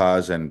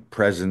gravitas and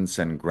presence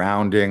and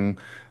grounding.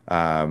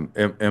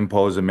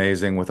 Impose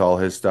amazing with all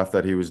his stuff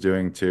that he was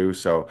doing too.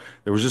 So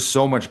there was just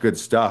so much good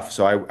stuff.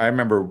 So I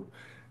remember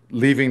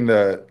leaving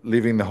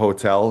the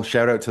hotel.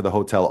 Shout out to the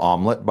hotel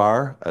omelet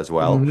bar as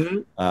well. Hmm.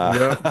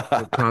 Yeah, Uh,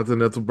 the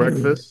continental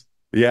breakfast.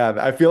 Yeah,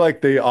 I feel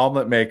like the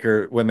omelet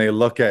maker when they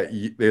look at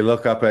you, they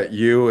look up at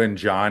you and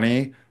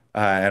Johnny,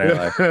 and are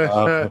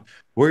like,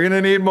 "We're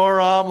gonna need more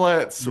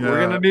omelets. We're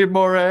gonna Yeah, need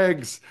more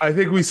eggs." I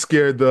think we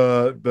scared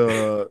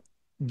the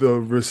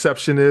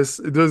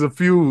receptionist. There's a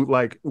few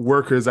like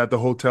workers at the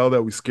hotel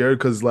that we scared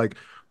because like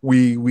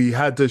we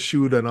had to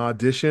shoot an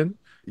audition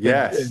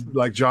Yes. and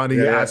like Johnny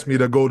Yeah, yeah. asked me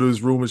to go to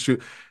his room and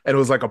shoot, and it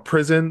was like a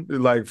prison,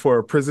 like for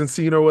a prison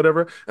scene or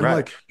whatever. And I'm Right.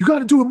 like, you got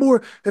to do it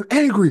more and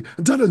angry.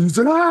 And da-da. He's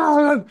like,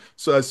 ah.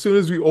 So as soon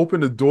as we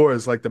open the door,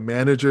 it's like the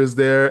manager's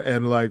there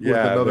and like with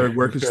Yeah. another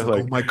worker. They're She's like,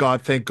 oh like, my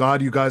God, thank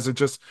God you guys are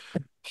just.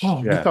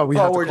 Oh, we yeah. thought we Oh,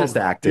 had to we're call. just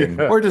acting.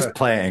 Yeah, We're just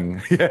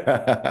playing.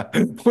 Yeah.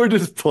 We're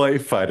just play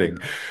fighting.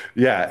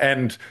 yeah. Yeah.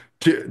 And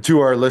to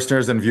our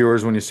listeners and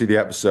viewers, when you see the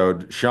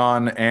episode,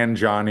 Sean and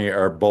Johnny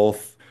are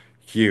both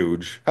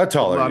huge. How A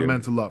tall are lot of you?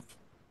 mental love.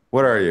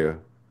 What are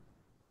you?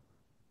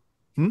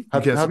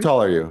 You can't How see me?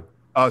 tall are you?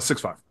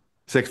 6'5".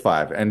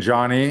 6'5". And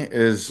Johnny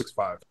is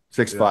 6'5".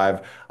 six Yeah.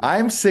 five. Yeah.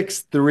 I'm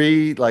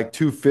 6'3", like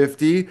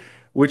 250,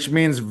 which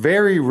means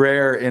very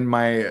rare in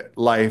my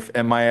life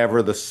am I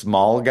ever the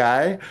small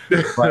guy.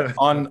 But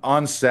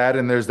on set,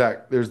 and there's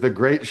the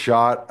great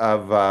shot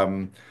of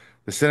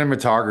the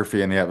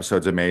cinematography in the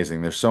episode's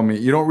amazing. There's so many,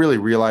 you don't really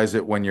realize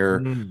it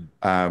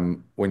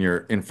Mm, when you're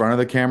in front of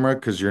the camera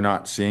because you're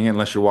not seeing it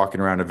unless you're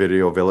walking around a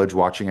video village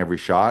watching every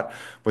shot.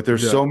 But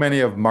there's yeah. so many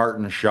of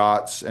Martin's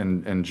shots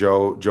and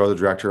Joe the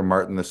director and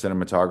Martin the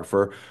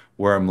cinematographer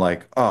where I'm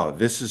like, oh,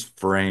 this is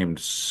framed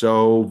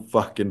so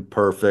fucking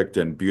perfect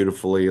and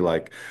beautifully.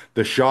 Like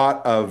the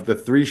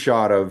three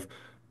shot of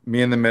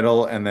me in the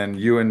middle, and then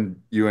you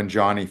and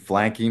Johnny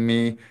flanking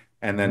me,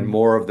 and then Mhm.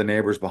 more of the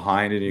neighbors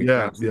behind, and you kind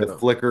Yeah. of see Yeah.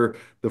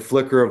 the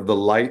flicker of the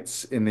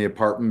lights in the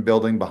apartment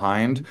building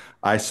behind. Mhm.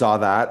 I saw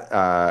that,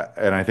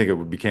 and I think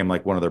it became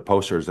like one of their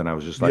posters, and I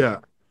was just like, Yeah.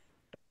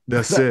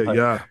 That's it. like,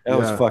 Yeah. that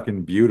was Yeah.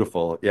 fucking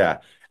beautiful. Yeah.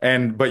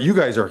 And but you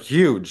guys are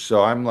huge,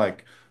 so I'm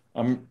like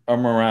I'm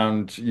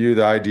around you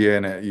the idea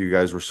and you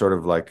guys were sort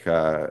of like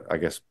I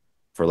guess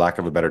for lack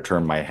of a better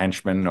term my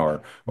henchmen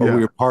or we Yeah.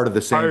 were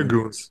Higher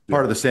goons.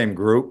 part of Yeah. the same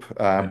group.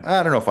 Yeah.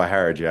 I don't know if I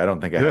hired you. I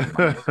don't think I had the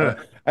money.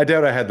 I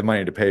doubt I had the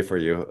money to pay for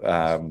you.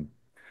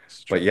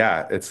 It's But true.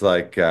 yeah, it's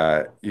like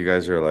you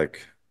guys are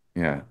like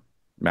yeah,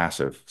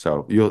 massive.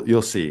 So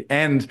you'll see.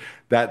 And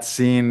that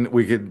scene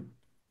we could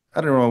I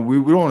don't know, we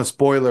don't want to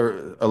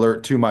spoiler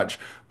alert too much,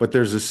 but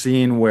there's a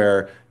scene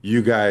where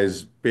you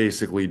guys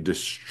basically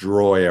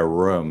destroy a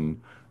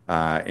room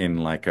in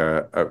like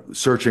a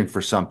searching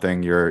for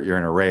something. You're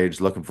in a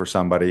rage looking for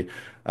somebody.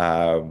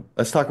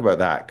 Let's talk about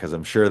that because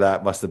I'm sure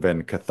that must have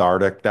been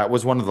cathartic. That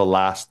was one of the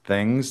last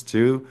things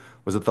too.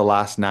 Was it the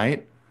last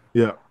night?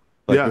 Yeah.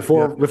 Like Yeah.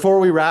 Yeah. before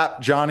we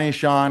wrap, Johnny,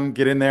 Sean,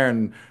 get in there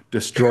and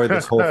destroy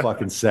this whole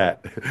fucking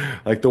set.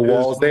 Like the It's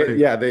walls,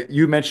 funny.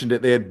 you mentioned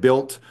it. They had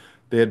built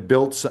a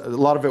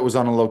lot of it was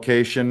on a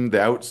location.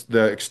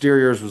 The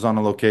exteriors was on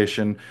a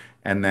location,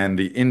 and then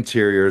the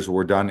interiors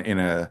were done in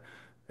a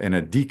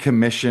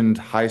decommissioned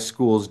high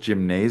school's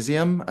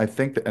gymnasium, I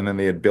think. And then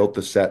they had built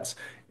the sets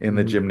in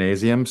the Mhm.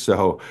 gymnasium.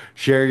 So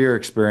share your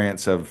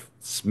experience of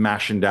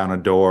smashing down a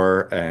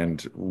door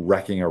and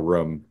wrecking a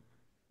room.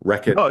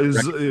 No, it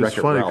was Wreck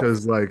It funny Ralph.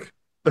 because like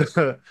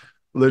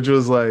Lidge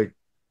was like,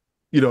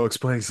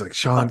 explaining, he's like,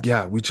 Sean,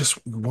 yeah, we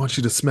want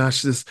you to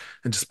smash this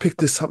and just pick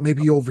this up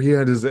maybe over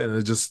here.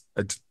 I just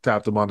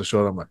tapped him on the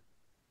shoulder. I'm like,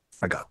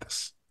 I got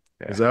this.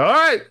 He's Yeah. like, all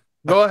right,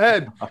 go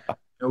ahead.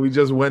 And we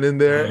just went in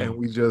there and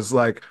we just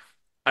like,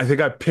 I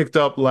think I picked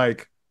up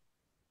like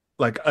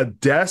a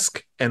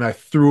desk and I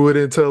threw it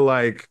into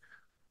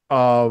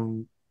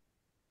um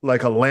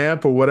like a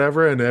lamp or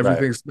whatever and Right.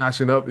 everything's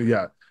smashing up.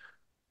 Yeah.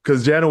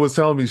 Because Jana was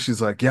telling me,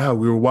 she's like, yeah,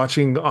 we were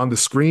watching on the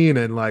screen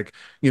and like,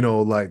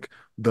 like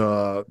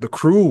the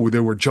crew, they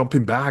were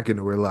jumping back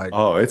and we're like,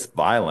 Oh, it's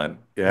violent.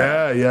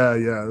 Yeah. yeah, yeah,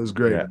 yeah. It was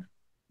great. Yeah.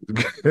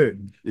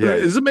 Yeah.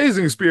 It's an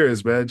amazing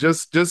experience, man.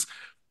 Just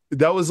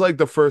that was like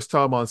the first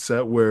time on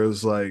set where it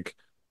was like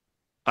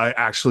I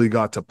actually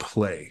got to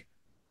play.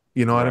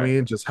 You know what I Right.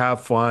 mean? Just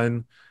have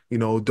fun.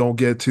 Don't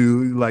get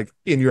too like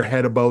in your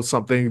head about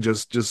something.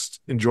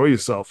 Just enjoy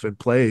yourself and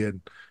play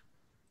and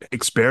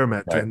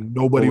experiment. Right. And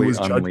nobody Fully was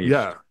judged. unleashed.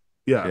 Yeah,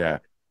 yeah. Yeah.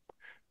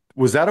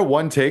 Was that a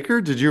one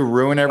taker? Did you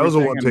ruin That was a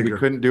everything one and we taker.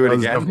 couldn't do it That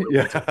was again? definitely a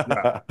one taker.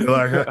 Yeah. Yeah. They're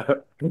like,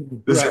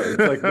 this. Right.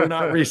 It's like we're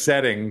not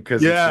resetting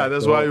because it's Yeah, like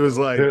that's why he was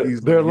like,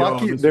 he's like, they're yo,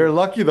 lucky they're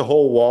lucky the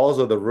whole walls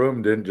of the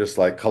room didn't just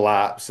like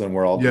collapse and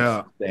we're all just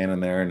yeah. standing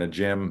there in a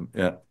gym.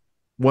 Yeah.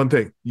 One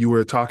thing you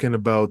were talking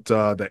about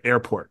the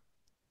airport,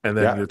 and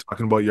then Yeah. you're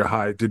talking about your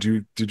high. Did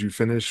you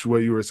finish what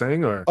you were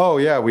saying or? Oh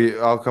yeah,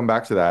 I'll come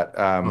back to that.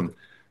 Okay.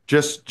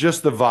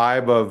 Just the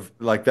vibe of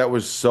like that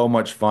was so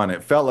much fun.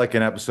 It felt like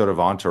an episode of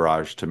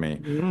Entourage to me,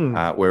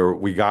 Mm, where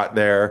we got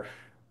there.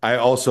 I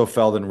also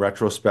felt in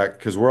retrospect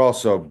because we're all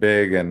so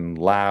big and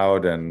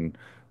loud and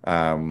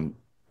um,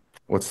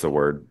 what's the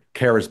word?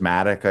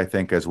 Charismatic, I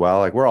think, as well.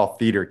 Like we're all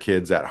theater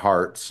kids at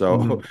heart. So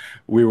mm,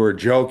 we were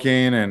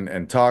joking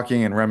and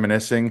talking and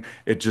reminiscing.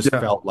 It just yeah,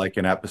 felt like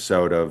an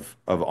episode of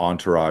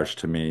Entourage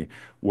to me,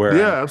 yeah,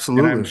 and I'm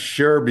absolutely.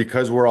 sure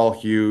because we're all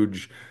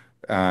huge,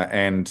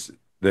 and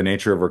the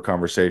nature of our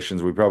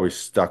conversations, we probably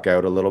stuck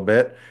out a little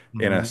bit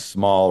in a Hmm.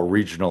 small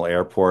regional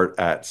airport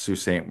at Sault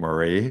Ste.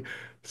 Marie.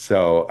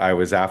 So I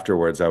was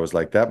afterwards, I was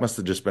like, that must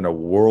have just been a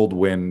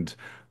whirlwind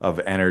of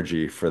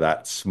energy for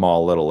that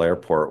small little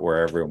airport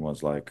where everyone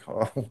was like,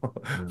 "Oh, Yeah.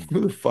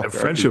 who the And fuck are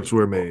these friendships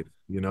were people?" made,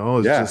 you know,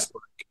 it's Yeah, just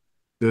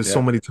there's so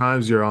yeah, many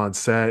times you're on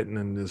set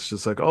and it's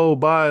just like, oh,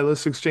 bye,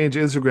 let's exchange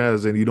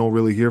Instagrams, and you don't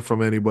really hear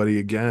from anybody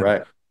again.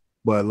 right.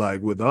 But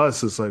like with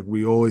us, it's like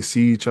we always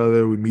see each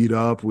other, we meet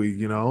up,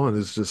 and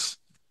it's just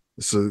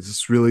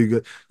it's really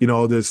good.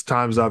 There's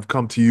times I've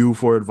come to you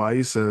for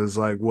advice, and it's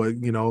like, or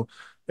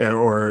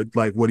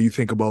like, what do you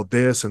think about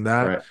this and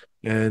that? Right.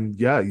 And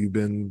yeah, you've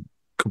been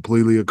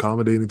completely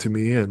accommodating to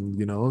me,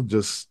 and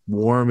just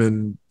warm,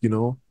 and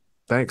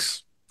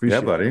thanks, Yeah, appreciate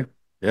it. buddy.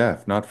 Yeah,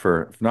 if not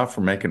for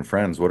making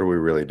friends, what are we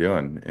really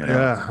doing?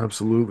 Yeah,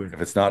 absolutely.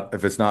 If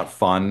it's not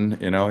fun,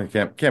 you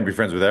can't be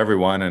friends with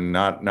everyone, and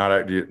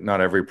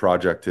not every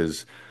project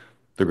is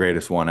the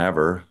greatest one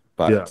ever.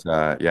 Yeah.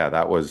 But yeah,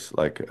 that was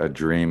like a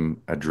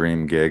dream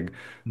gig.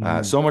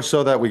 Mhm. So much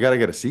so that we got to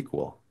get a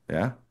sequel.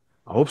 Yeah.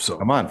 I hope so.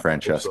 Come on, Hope so.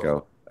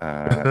 Francesco.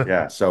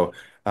 Yeah, so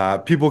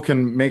people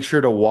can make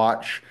sure to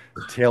watch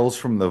Tales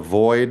from the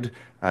Void.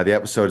 The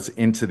episode's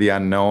Into the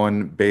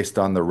Unknown, based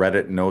on the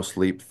Reddit No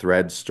Sleep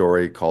thread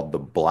story called The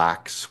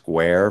Black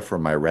Square for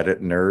my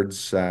Reddit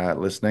nerds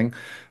listening.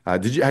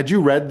 Had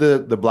you read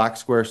the Black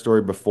Square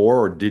story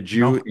before, or did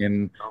No, you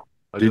in no.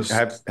 I did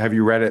have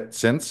you read it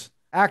since?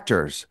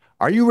 Actors,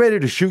 are you ready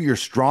to shoot your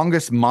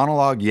strongest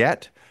monologue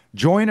yet?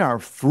 Join our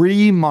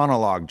free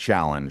monologue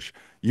challenge.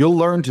 You'll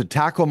learn to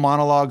tackle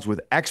monologues with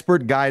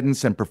expert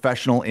guidance and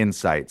professional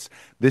insights.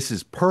 This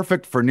is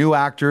perfect for new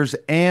actors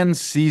and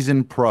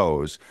seasoned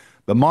pros.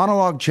 The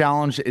monologue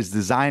challenge is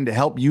designed to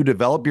help you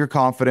develop your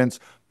confidence,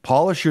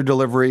 polish your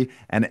delivery,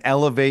 and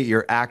elevate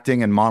your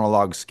acting and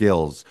monologue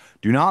skills.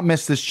 Do not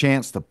miss this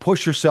chance to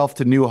push yourself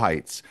to new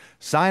heights.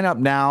 Sign up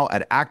now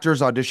at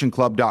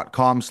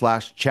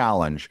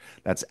actorsauditionclub.com/challenge.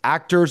 That's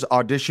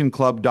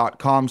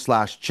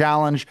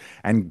actorsauditionclub.com/challenge,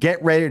 and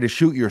get ready to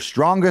shoot your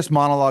strongest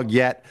monologue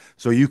yet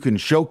so you can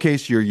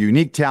showcase your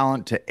unique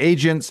talent to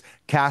agents,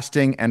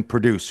 casting, and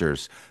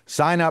producers.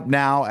 Sign up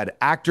now at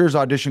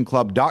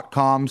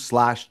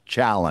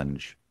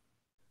actorsauditionclub.com/challenge.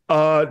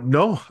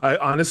 No, I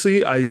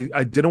honestly,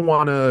 I didn't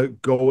want to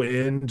go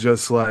in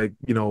just like,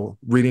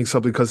 reading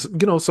something, because,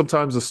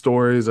 sometimes the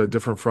stories are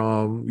different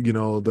from,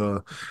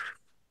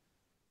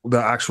 the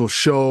actual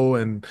show,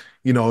 and,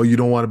 you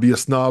don't want to be a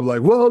snob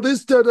like, well,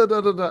 this da da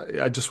da da da.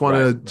 I just Right.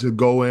 wanted to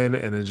go in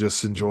and then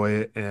just enjoy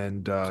it,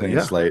 and Clean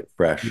yeah. slate,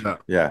 fresh. Yeah.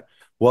 Yeah.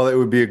 Well, it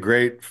would be a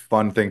great,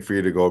 fun thing for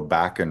you to go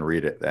back and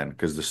read it then,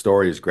 because the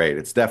story is great.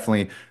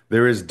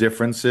 There is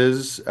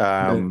differences.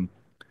 Yeah.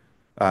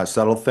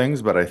 Subtle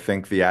things, but I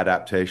think the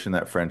adaptation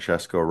that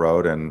Francesco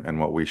wrote and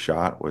what we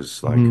shot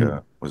was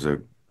Mhm.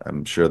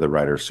 I'm sure the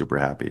writer's super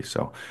happy.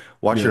 So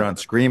watch it Yeah. on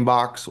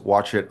Screenbox,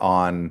 watch it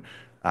on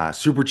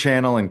Super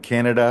Channel in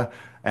Canada,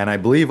 and I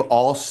believe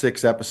all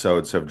 6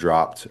 episodes have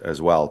dropped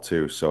as well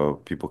too,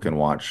 so people can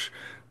watch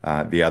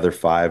the other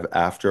 5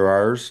 after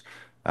ours.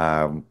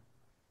 Um,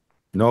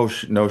 no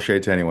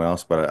shade to anyone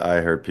else, but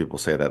I heard people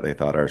say that they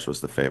thought ours was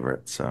the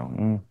favorite.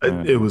 So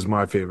It was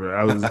my favorite.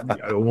 I went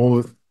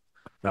with,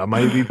 I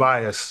might be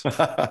biased,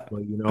 but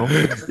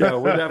Yeah,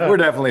 we're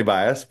definitely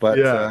biased, but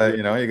yeah,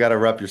 yeah. you got to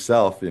rep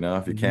yourself.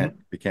 If you can't Mhm.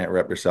 if you can't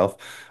rep yourself.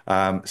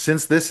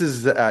 Since this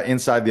is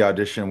inside the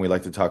audition, we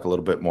like to talk a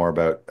little bit more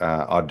about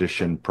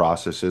audition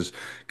processes.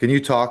 Can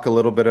you talk a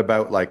little bit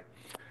about like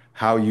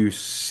how you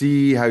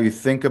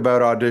think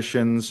about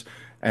auditions,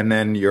 and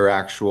then your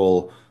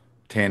actual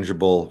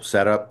tangible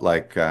setup?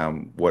 Like,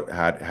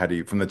 how do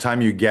you, from the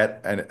time you get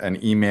an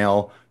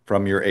email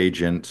from your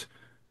agent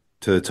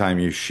to the time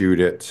you shoot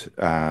it,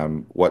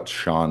 what's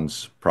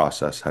Sean's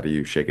process? How do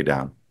you shake it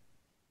down?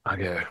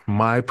 Okay,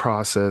 my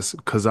process,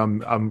 because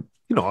I'm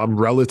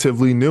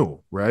relatively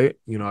new, right?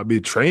 I've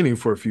been training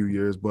for a few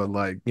years, but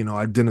like,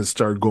 I didn't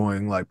start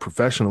going like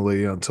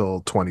professionally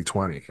until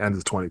 2020, end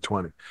of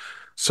 2020.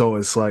 So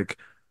it's like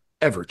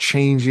ever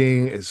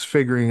changing, it's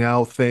figuring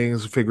out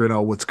things, figuring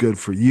out what's good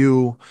for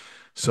you.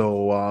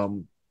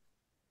 So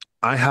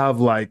I have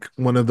like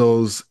one of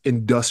those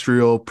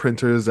industrial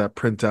printers that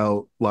print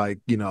out like,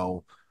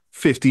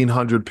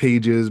 1,500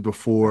 pages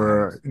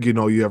before,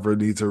 you ever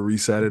need to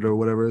reset it or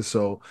whatever.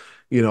 So,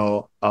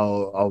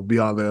 I'll be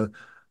on the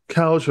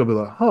couch, I'll be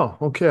like, oh,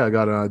 okay, I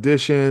got an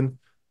audition,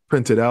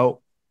 print it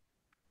out,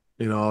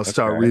 I'll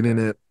start Okay. reading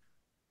it.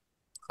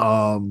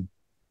 Um,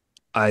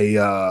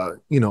 I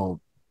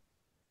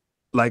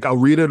like I'll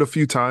read it a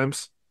few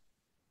times,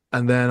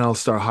 and then I'll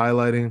start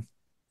highlighting,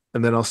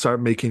 and then I'll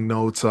start making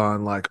notes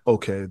on like,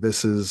 okay,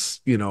 this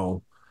is,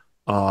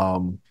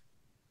 um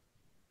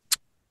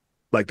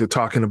like they're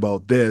talking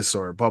about this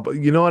or blah, blah,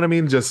 you know what I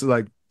mean? Just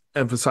like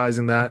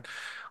emphasizing that.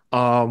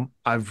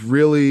 I've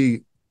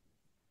really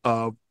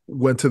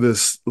went to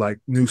this like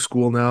new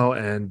school now,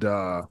 and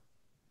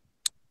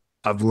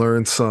I've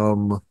learned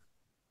some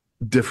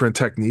different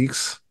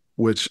techniques,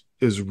 which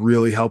is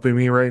really helping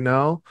me right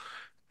now.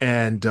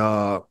 And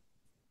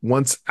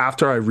once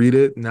after I read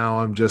it, now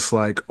I'm just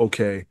like,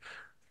 okay,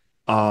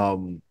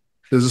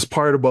 there's this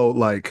part about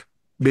like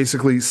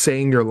basically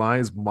saying your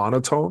lines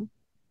monotone.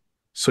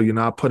 So you're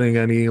not putting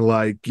any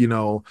like,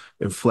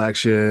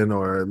 inflection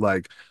or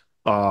like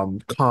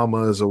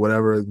commas or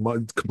whatever,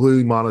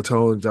 completely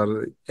monotone,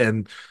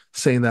 and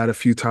saying that a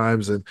few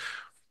times. And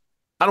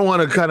I don't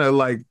want to kind of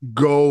like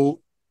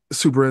go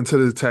super into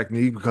the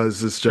technique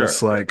because it's just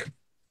Sure. like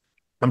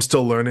I'm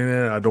still learning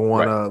it. I don't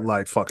want Right. to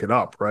like fuck it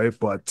up, right?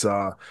 But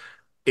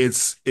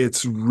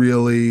it's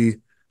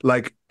really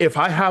like if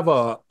I have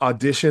a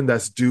audition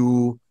that's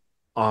due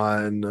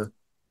on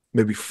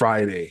maybe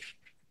Friday,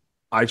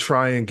 I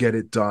try and get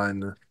it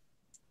done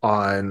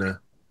on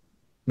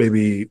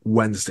maybe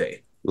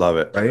Wednesday, Love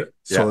it. right?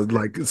 So Yeah.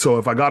 like so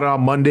if I got it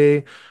on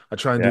Monday, I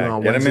try and do it Yeah.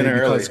 on Get them in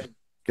Wednesday early.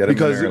 Get them in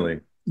because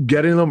early.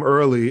 getting them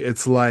early,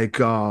 it's like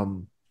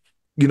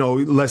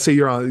let's say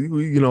you're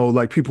on,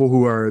 like people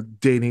who are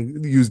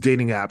dating use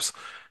dating apps.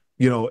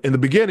 In the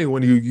beginning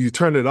when you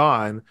turn it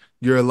on,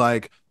 you're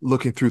like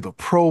looking through the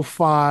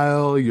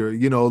profile, you're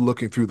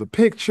looking through the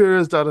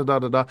pictures, da da da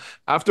da da.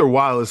 After a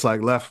while, it's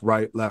like left,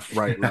 right, left,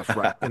 right, left,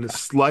 right, and the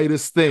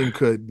slightest thing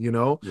could,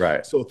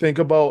 Right. So think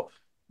about,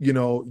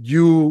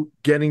 you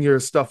getting your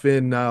stuff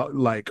in now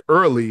like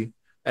early,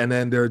 and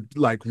then they're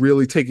like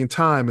really taking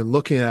time and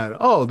looking at,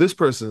 oh, this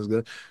person is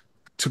good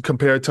to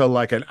compare to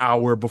like an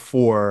hour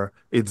before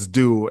it's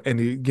due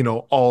and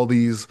all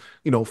these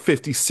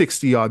 50,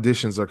 60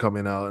 auditions are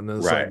coming out and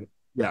it's Right. like,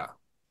 yeah,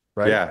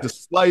 right, Yeah. the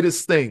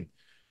slightest thing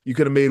you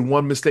could have made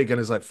one mistake and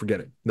it's like,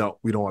 forget it, no,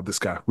 we don't want this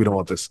guy, we don't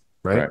want this,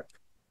 right? Right.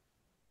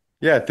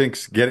 Yeah, I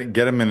think get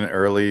them in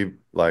early,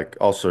 like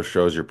also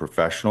shows you're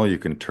professional. You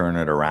can turn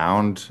it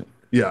around.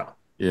 Yeah.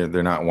 Yeah,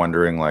 they're not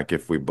wondering like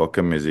if we book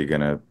him, is he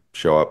gonna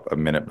show up a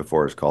minute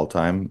before his call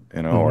time,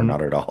 or Hmm.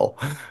 not at all?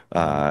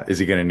 Is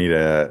he gonna need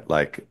a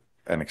like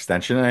an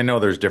extension? And I know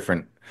there's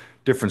different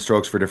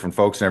strokes for different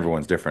folks and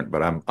everyone's different,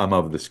 but I'm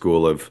of the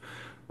school of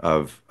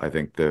I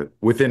think the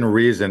within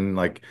reason,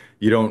 like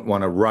you don't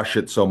want to rush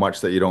it so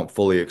much that you don't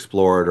fully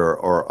explore it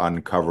or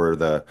uncover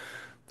the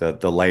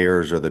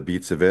layers or the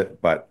beats of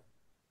it, but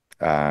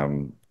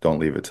don't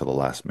leave it till the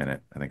last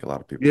minute. I think a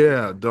lot of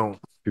Yeah, don't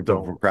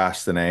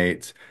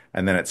procrastinate,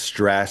 and then it's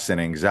stress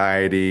and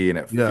anxiety, and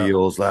it yeah.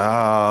 feels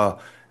like,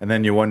 and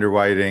then you wonder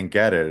why you didn't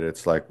get it.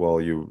 It's like, well,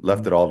 you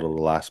left it all to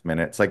the last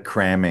minute. It's like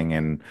cramming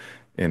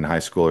in high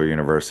school or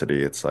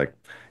university. It's like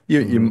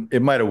Hmm.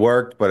 it might have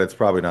worked, but it's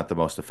probably not the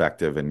most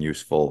effective and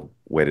useful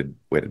way to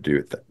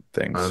do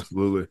things.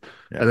 Absolutely.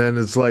 Yeah, And then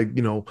it's like,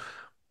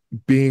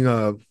 being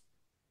a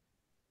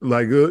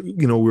like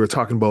we were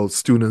talking about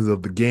students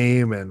of the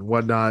game and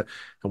whatnot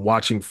and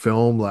watching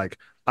film, like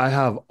I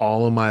have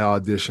all of my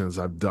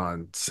auditions I've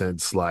done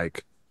since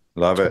like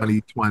love it.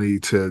 2020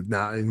 to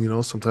now,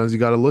 and sometimes you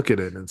got to look at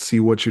it and see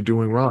what you're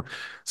doing wrong.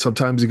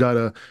 Sometimes you got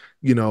to,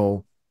 you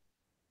know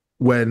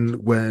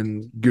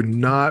when you're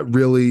not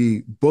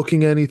really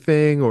booking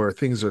anything or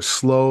things are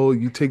slow,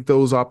 you take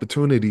those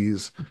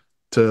opportunities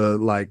to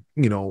like,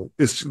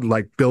 it's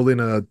like building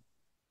a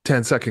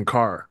 10-second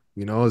car.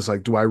 It's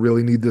like, do I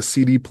really need this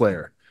CD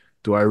player?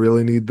 Do I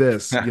really need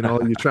this?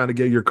 You're trying to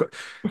get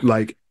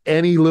like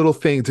any little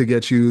thing to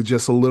get you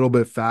just a little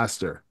bit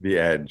faster. The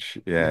edge.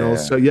 Yeah, yeah.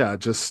 So yeah,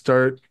 just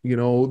start,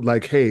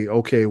 like, hey,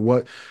 okay,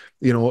 where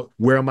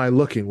am I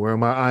looking? Where are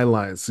my eye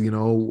lines?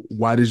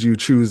 Why did you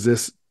choose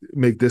this,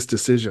 make this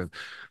decision?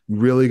 You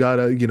really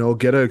gotta,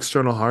 get an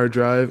external hard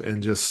drive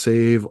and just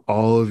save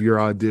all of your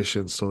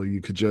auditions so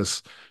you could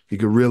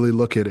really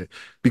look at it.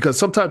 Because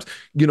sometimes,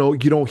 you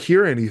don't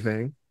hear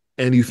anything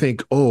and you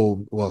think,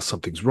 oh, well,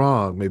 something's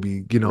wrong.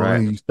 Maybe, Right.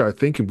 and you start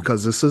thinking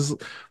because this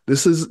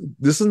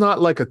is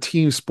not like a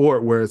team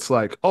sport where it's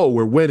like, oh,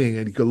 we're winning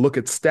and you can look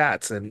at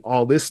stats and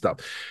all this stuff.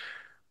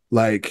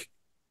 Like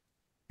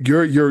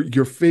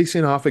you're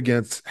facing off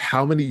against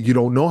how many, you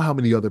don't know how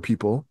many other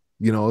people,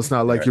 it's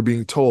not like Right. you're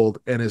being told,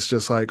 and it's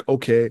just like,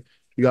 okay,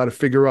 you got to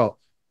figure out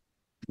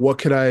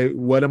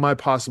what am I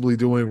possibly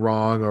doing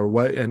wrong, or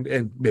what,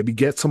 and maybe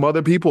get some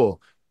other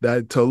people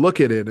that to look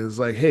at it. Is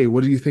like, hey,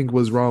 what do you think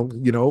was wrong,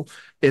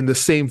 in the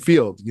same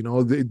field?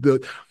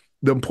 The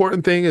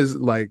important thing is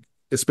like,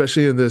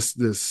 especially in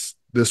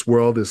this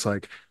world, is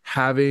like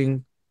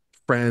having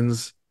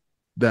friends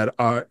that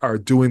are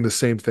doing the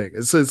same thing.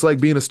 It's like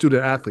being a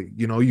student athlete.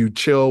 You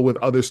chill with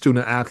other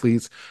student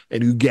athletes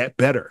and you get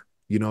better.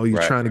 You're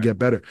Right. trying to get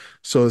better.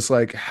 So it's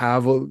like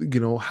have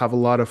a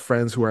lot of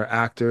friends who are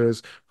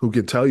actors who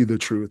can tell you the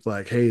truth.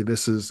 Like, hey,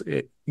 this is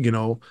it.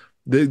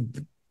 Th-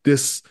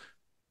 this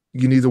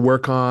you need to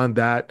work on.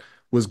 That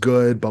was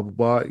good. Blah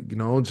blah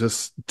blah.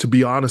 Just to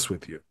be honest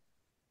with you.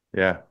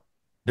 Yeah.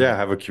 Yeah, Mm.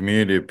 have a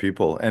community of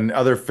people and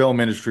other film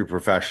industry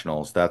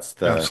professionals.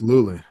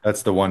 Absolutely.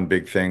 That's the one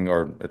big thing,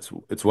 or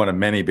it's one of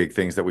many big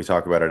things that we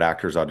talk about at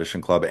Actors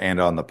Audition Club and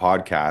on the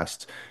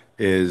podcast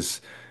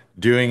is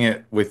doing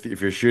it with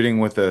if you're shooting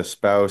with a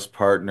spouse,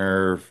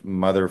 partner,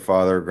 mother,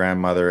 father,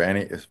 grandmother,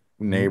 any Mhm.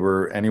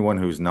 neighbor, anyone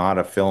who's not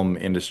a film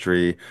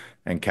industry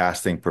and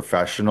casting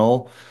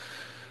professional.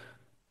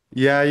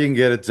 Yeah, you can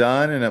get it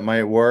done and it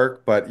might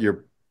work, but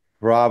you're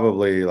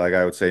probably, like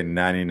I would say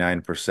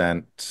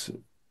 99%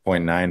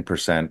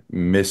 0.9%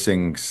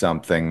 missing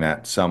something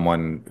that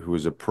someone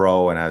who's a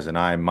pro and has an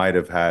eye might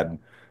have had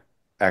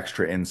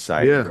extra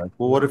insight. You're Yeah. like,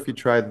 well, what Yeah. if you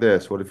tried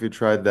this? What if you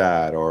tried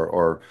that?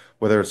 Or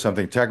whether it's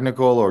something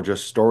technical or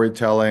just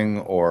storytelling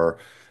or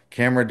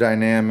camera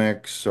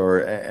dynamics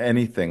or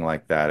anything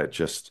like that. It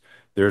just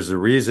there's a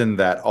reason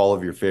that all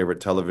of your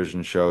favorite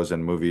television shows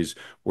and movies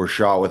were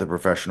shot with a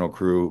professional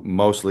crew,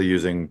 mostly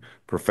using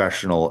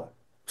professional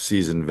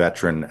seasoned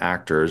veteran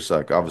actors.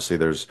 Like obviously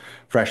there's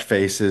fresh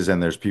faces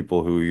and there's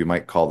people who you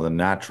might call the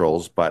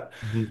naturals, but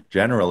Mhm.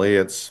 generally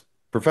it's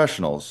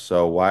professionals.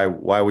 So why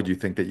would you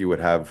think that you would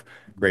have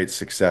great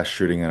success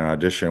shooting an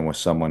audition with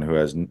someone who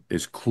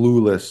is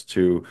clueless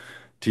to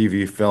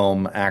TV,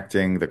 film,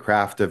 acting, the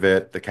craft of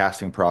it, the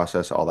casting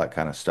process, all that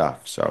kind of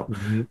stuff. So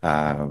Mhm.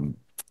 um,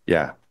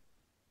 yeah,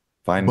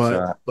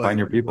 But find like,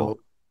 your people.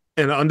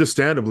 and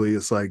understandably,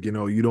 it's like,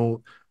 you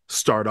don't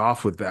start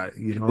off with that.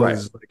 Right.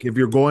 It's like if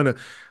you're going to,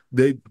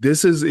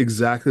 this is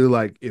exactly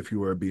like if you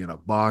were being a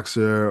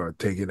boxer or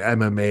taking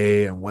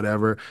MMA and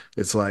whatever.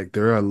 It's like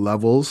there are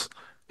levels,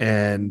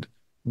 and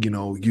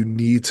you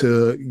need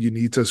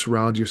to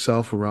surround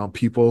yourself around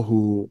people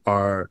who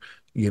are,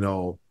 you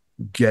know,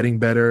 getting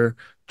better,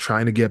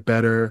 trying to get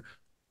better,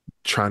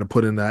 trying to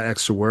put in that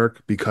extra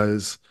work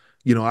because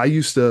I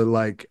used to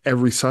like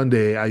every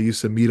Sunday I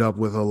used to meet up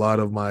with a lot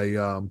of my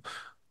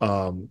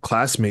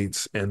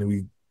classmates, and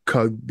we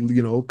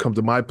come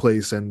to my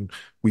place and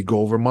we go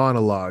over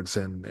monologues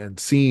and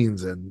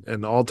scenes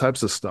and all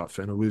types of stuff,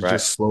 and it was Right.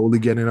 just slowly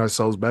getting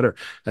ourselves better.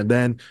 And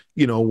then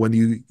when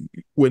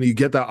you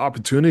get that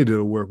opportunity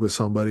to work with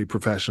somebody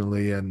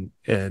professionally and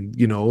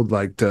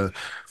like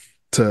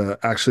to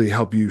actually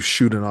help you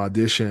shoot an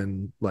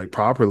audition like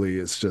properly,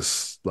 it's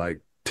just like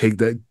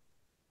take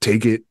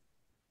it,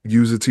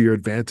 use it to your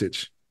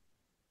advantage,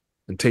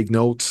 and take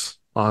notes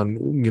on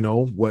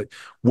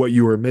what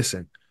you were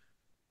missing.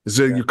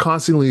 So Yeah. you're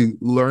constantly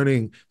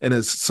learning, and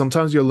it's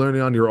sometimes you're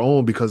learning on your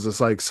own because it's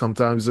like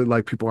sometimes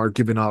like people are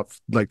giving out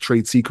like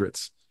trade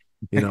secrets.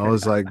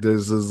 It's like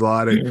there's a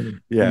lot of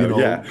Yeah,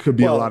 yeah. could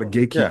be a lot of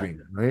Well, yeah. gatekeeping,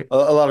 right?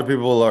 A lot of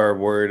people are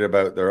worried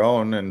about their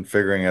own and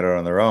figuring it out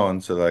on their own.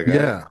 So like,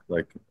 Yeah,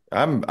 like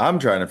I'm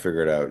trying to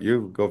figure it out.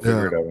 You go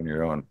figure yeah, it out on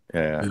your own.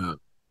 Yeah. yeah.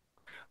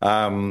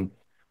 Um,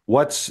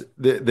 what's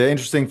the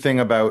interesting thing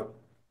about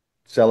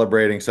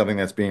celebrating something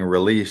that's being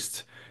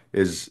released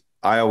is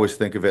I always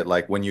think of it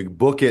like when you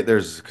book it,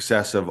 there's a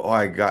success of, oh,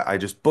 I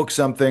just booked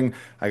something,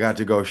 I got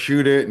to go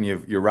shoot it, and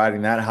you're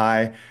riding that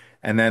high.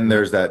 And then Yeah.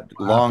 there's that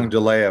What long happened?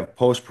 delay of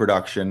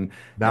post-production. And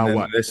Now then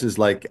what? this is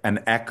like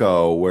an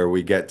echo where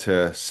we get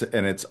to,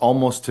 and it's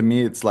almost to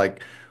me, it's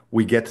like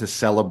we get to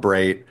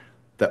celebrate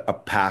a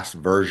past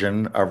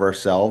version of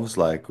ourselves.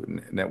 Like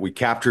that we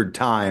captured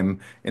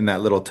time in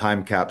that little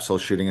time capsule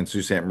shooting in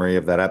Sault Ste. Marie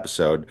of that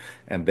episode.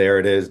 And there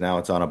it is. Now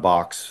it's on a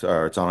box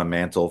or it's on a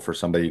mantle for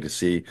somebody to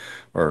see,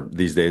 or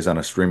these days on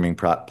a streaming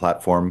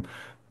platform.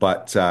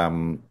 But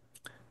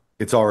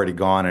it's already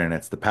gone and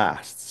it's the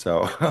past.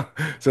 So,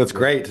 so it's Yeah.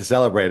 great to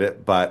celebrate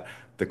it. But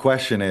the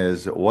question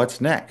is,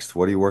 what's next?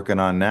 What are you working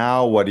on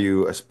now? What do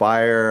you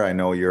aspire? I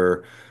know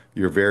you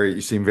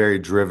seem very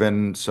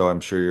driven, so I'm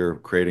sure you're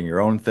creating your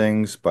own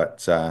things.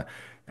 But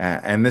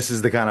and this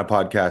is the kind of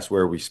podcast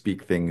where we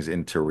speak things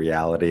into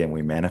reality and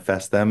we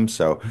manifest them.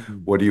 So,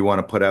 what do you want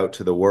to put out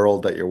to the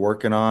world that you're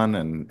working on,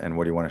 and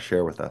what do you want to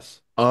share with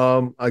us?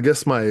 I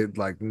guess my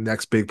like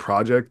next big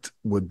project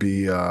would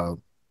be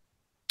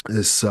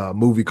this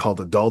movie called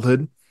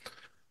Adulthood.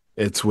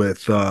 It's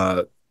with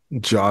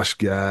Josh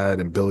Gad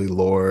and Billy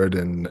Lord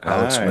and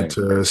Alex Right,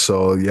 Winter.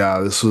 So yeah,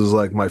 this was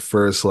like my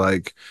first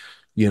like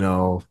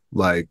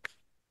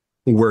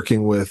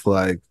working with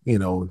like,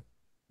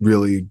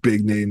 really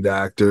big named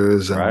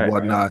actors and right,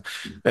 whatnot.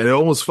 And it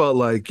almost felt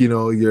like,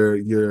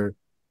 you're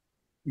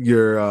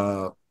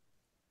you're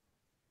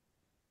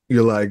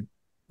like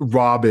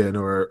Robin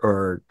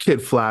or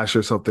Kid Flash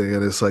or something,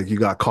 and it's like you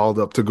got called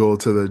up to go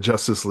to the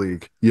Justice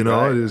League,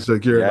 right. and it's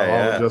like you're in the Yeah,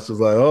 Hall of yeah. Justice,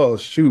 like, oh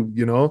shoot,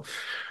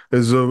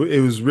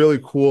 it was really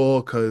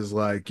cool because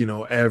like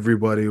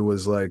everybody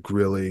was like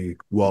really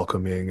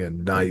welcoming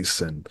and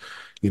nice and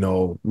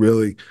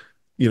really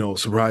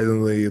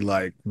surprisingly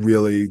like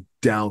really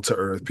down to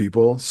earth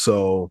people.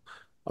 So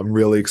I'm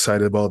really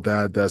excited about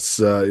that. That's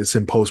it's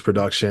in post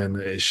production.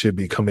 It should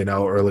be coming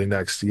out early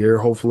next year,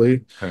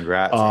 hopefully.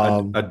 Congrats.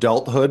 Um,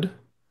 Adulthood.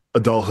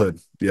 Adulthood,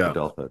 yeah.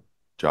 Adulthood.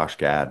 Josh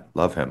Gad.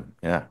 Love him.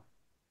 Yeah.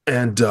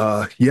 And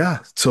yeah,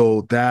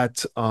 so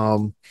that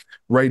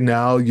right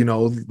now,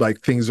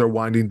 like things are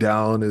winding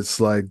down. It's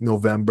like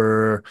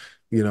November,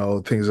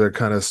 things are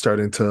kind of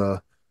starting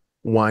to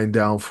wind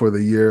down for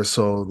the year.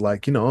 So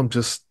like, I'm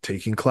just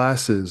taking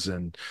classes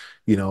and,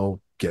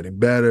 getting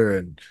better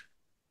and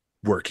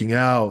working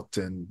out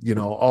and,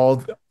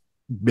 all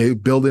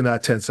building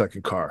that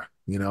 10-second car,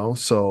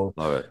 so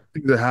Love it.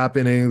 things are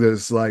happening.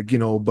 There's like,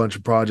 a bunch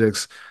of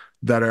projects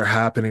that are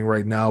happening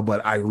right now,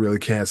 but I really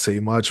can't say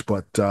much.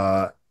 But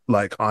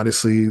like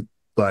honestly,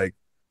 like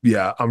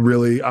yeah, I'm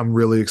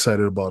really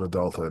excited about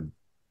adulthood.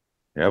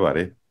 Yeah,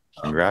 buddy.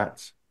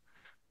 Congrats.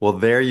 Well,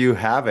 there you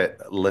have it,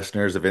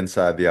 listeners of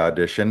Inside the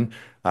Audition.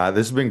 This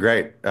has been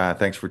great.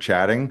 Thanks for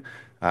chatting.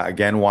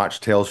 Again, watch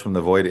Tales from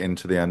the Void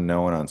Into the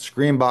Unknown on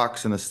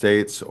Screenbox in the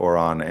States or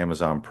on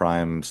Amazon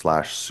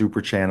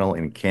Prime/Super Channel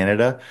in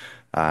Canada.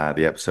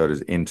 The episode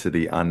is Into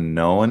the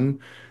Unknown.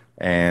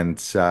 And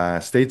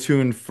stay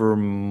tuned for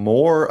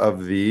more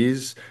of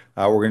these.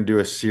 We're going to do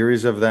a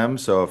series of them.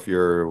 So if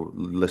you're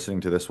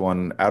listening to this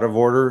one out of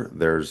order,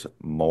 there's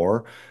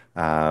more.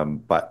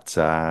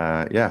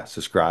 Yeah,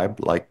 subscribe,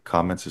 like,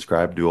 comment,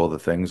 subscribe, do all the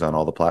things on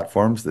all the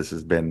platforms. This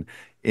has been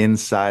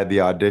Inside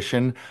the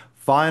Audition.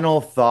 Final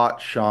thought,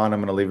 Sean,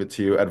 I'm going to leave it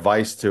to you.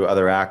 Advice to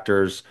other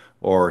actors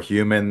or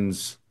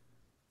humans.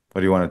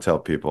 What do you want to tell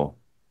people?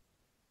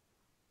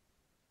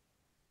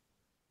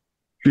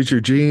 Treat your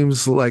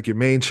dreams like your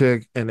main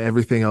chick and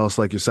everything else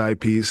like your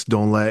side piece.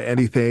 Don't let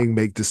anything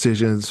make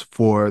decisions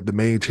for the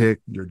main chick,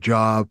 your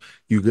job.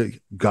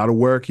 Gotta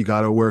work, you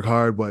gotta work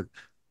hard. But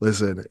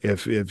listen,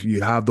 if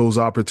you have those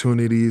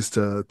opportunities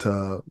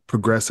to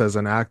progress as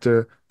an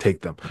actor,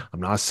 take them.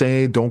 I'm not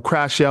saying don't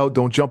crash out,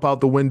 don't jump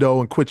out the window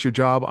and quit your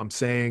job. I'm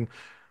saying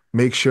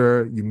make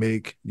sure you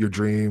make your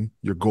dream,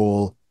 your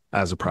goal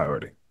as a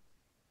priority.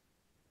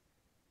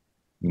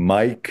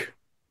 Mic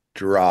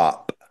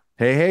drop.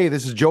 Hey,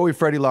 this is Joey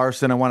Freddy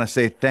Larsen. I want to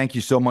say thank you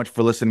so much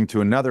for listening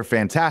to another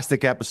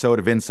fantastic episode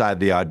of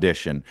Inside the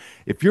Audition.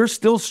 If you're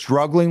still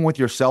struggling with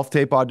your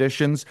self-tape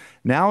auditions,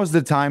 now is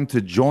the time to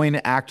join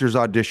Actors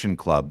Audition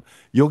Club.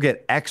 You'll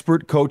get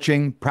expert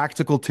coaching,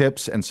 practical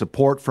tips, and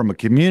support from a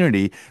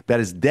community that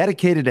is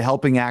dedicated to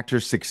helping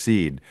actors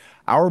succeed.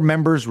 Our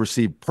members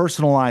receive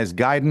personalized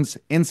guidance,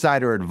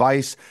 insider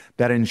advice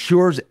that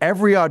ensures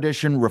every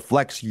audition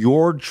reflects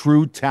your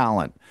true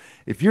talent.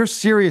 If you're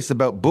serious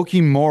about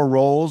booking more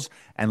roles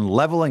and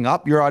leveling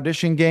up your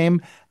audition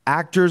game,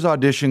 Actors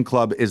Audition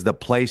Club is the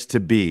place to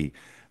be.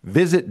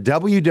 Visit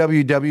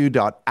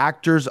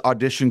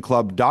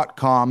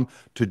www.actorsauditionclub.com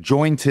to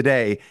join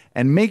today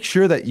and make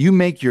sure that you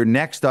make your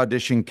next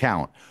audition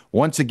count.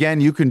 Once again,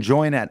 you can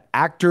join at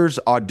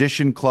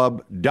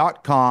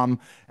actorsauditionclub.com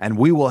and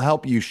we will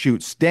help you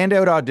shoot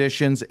standout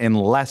auditions in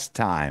less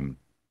time.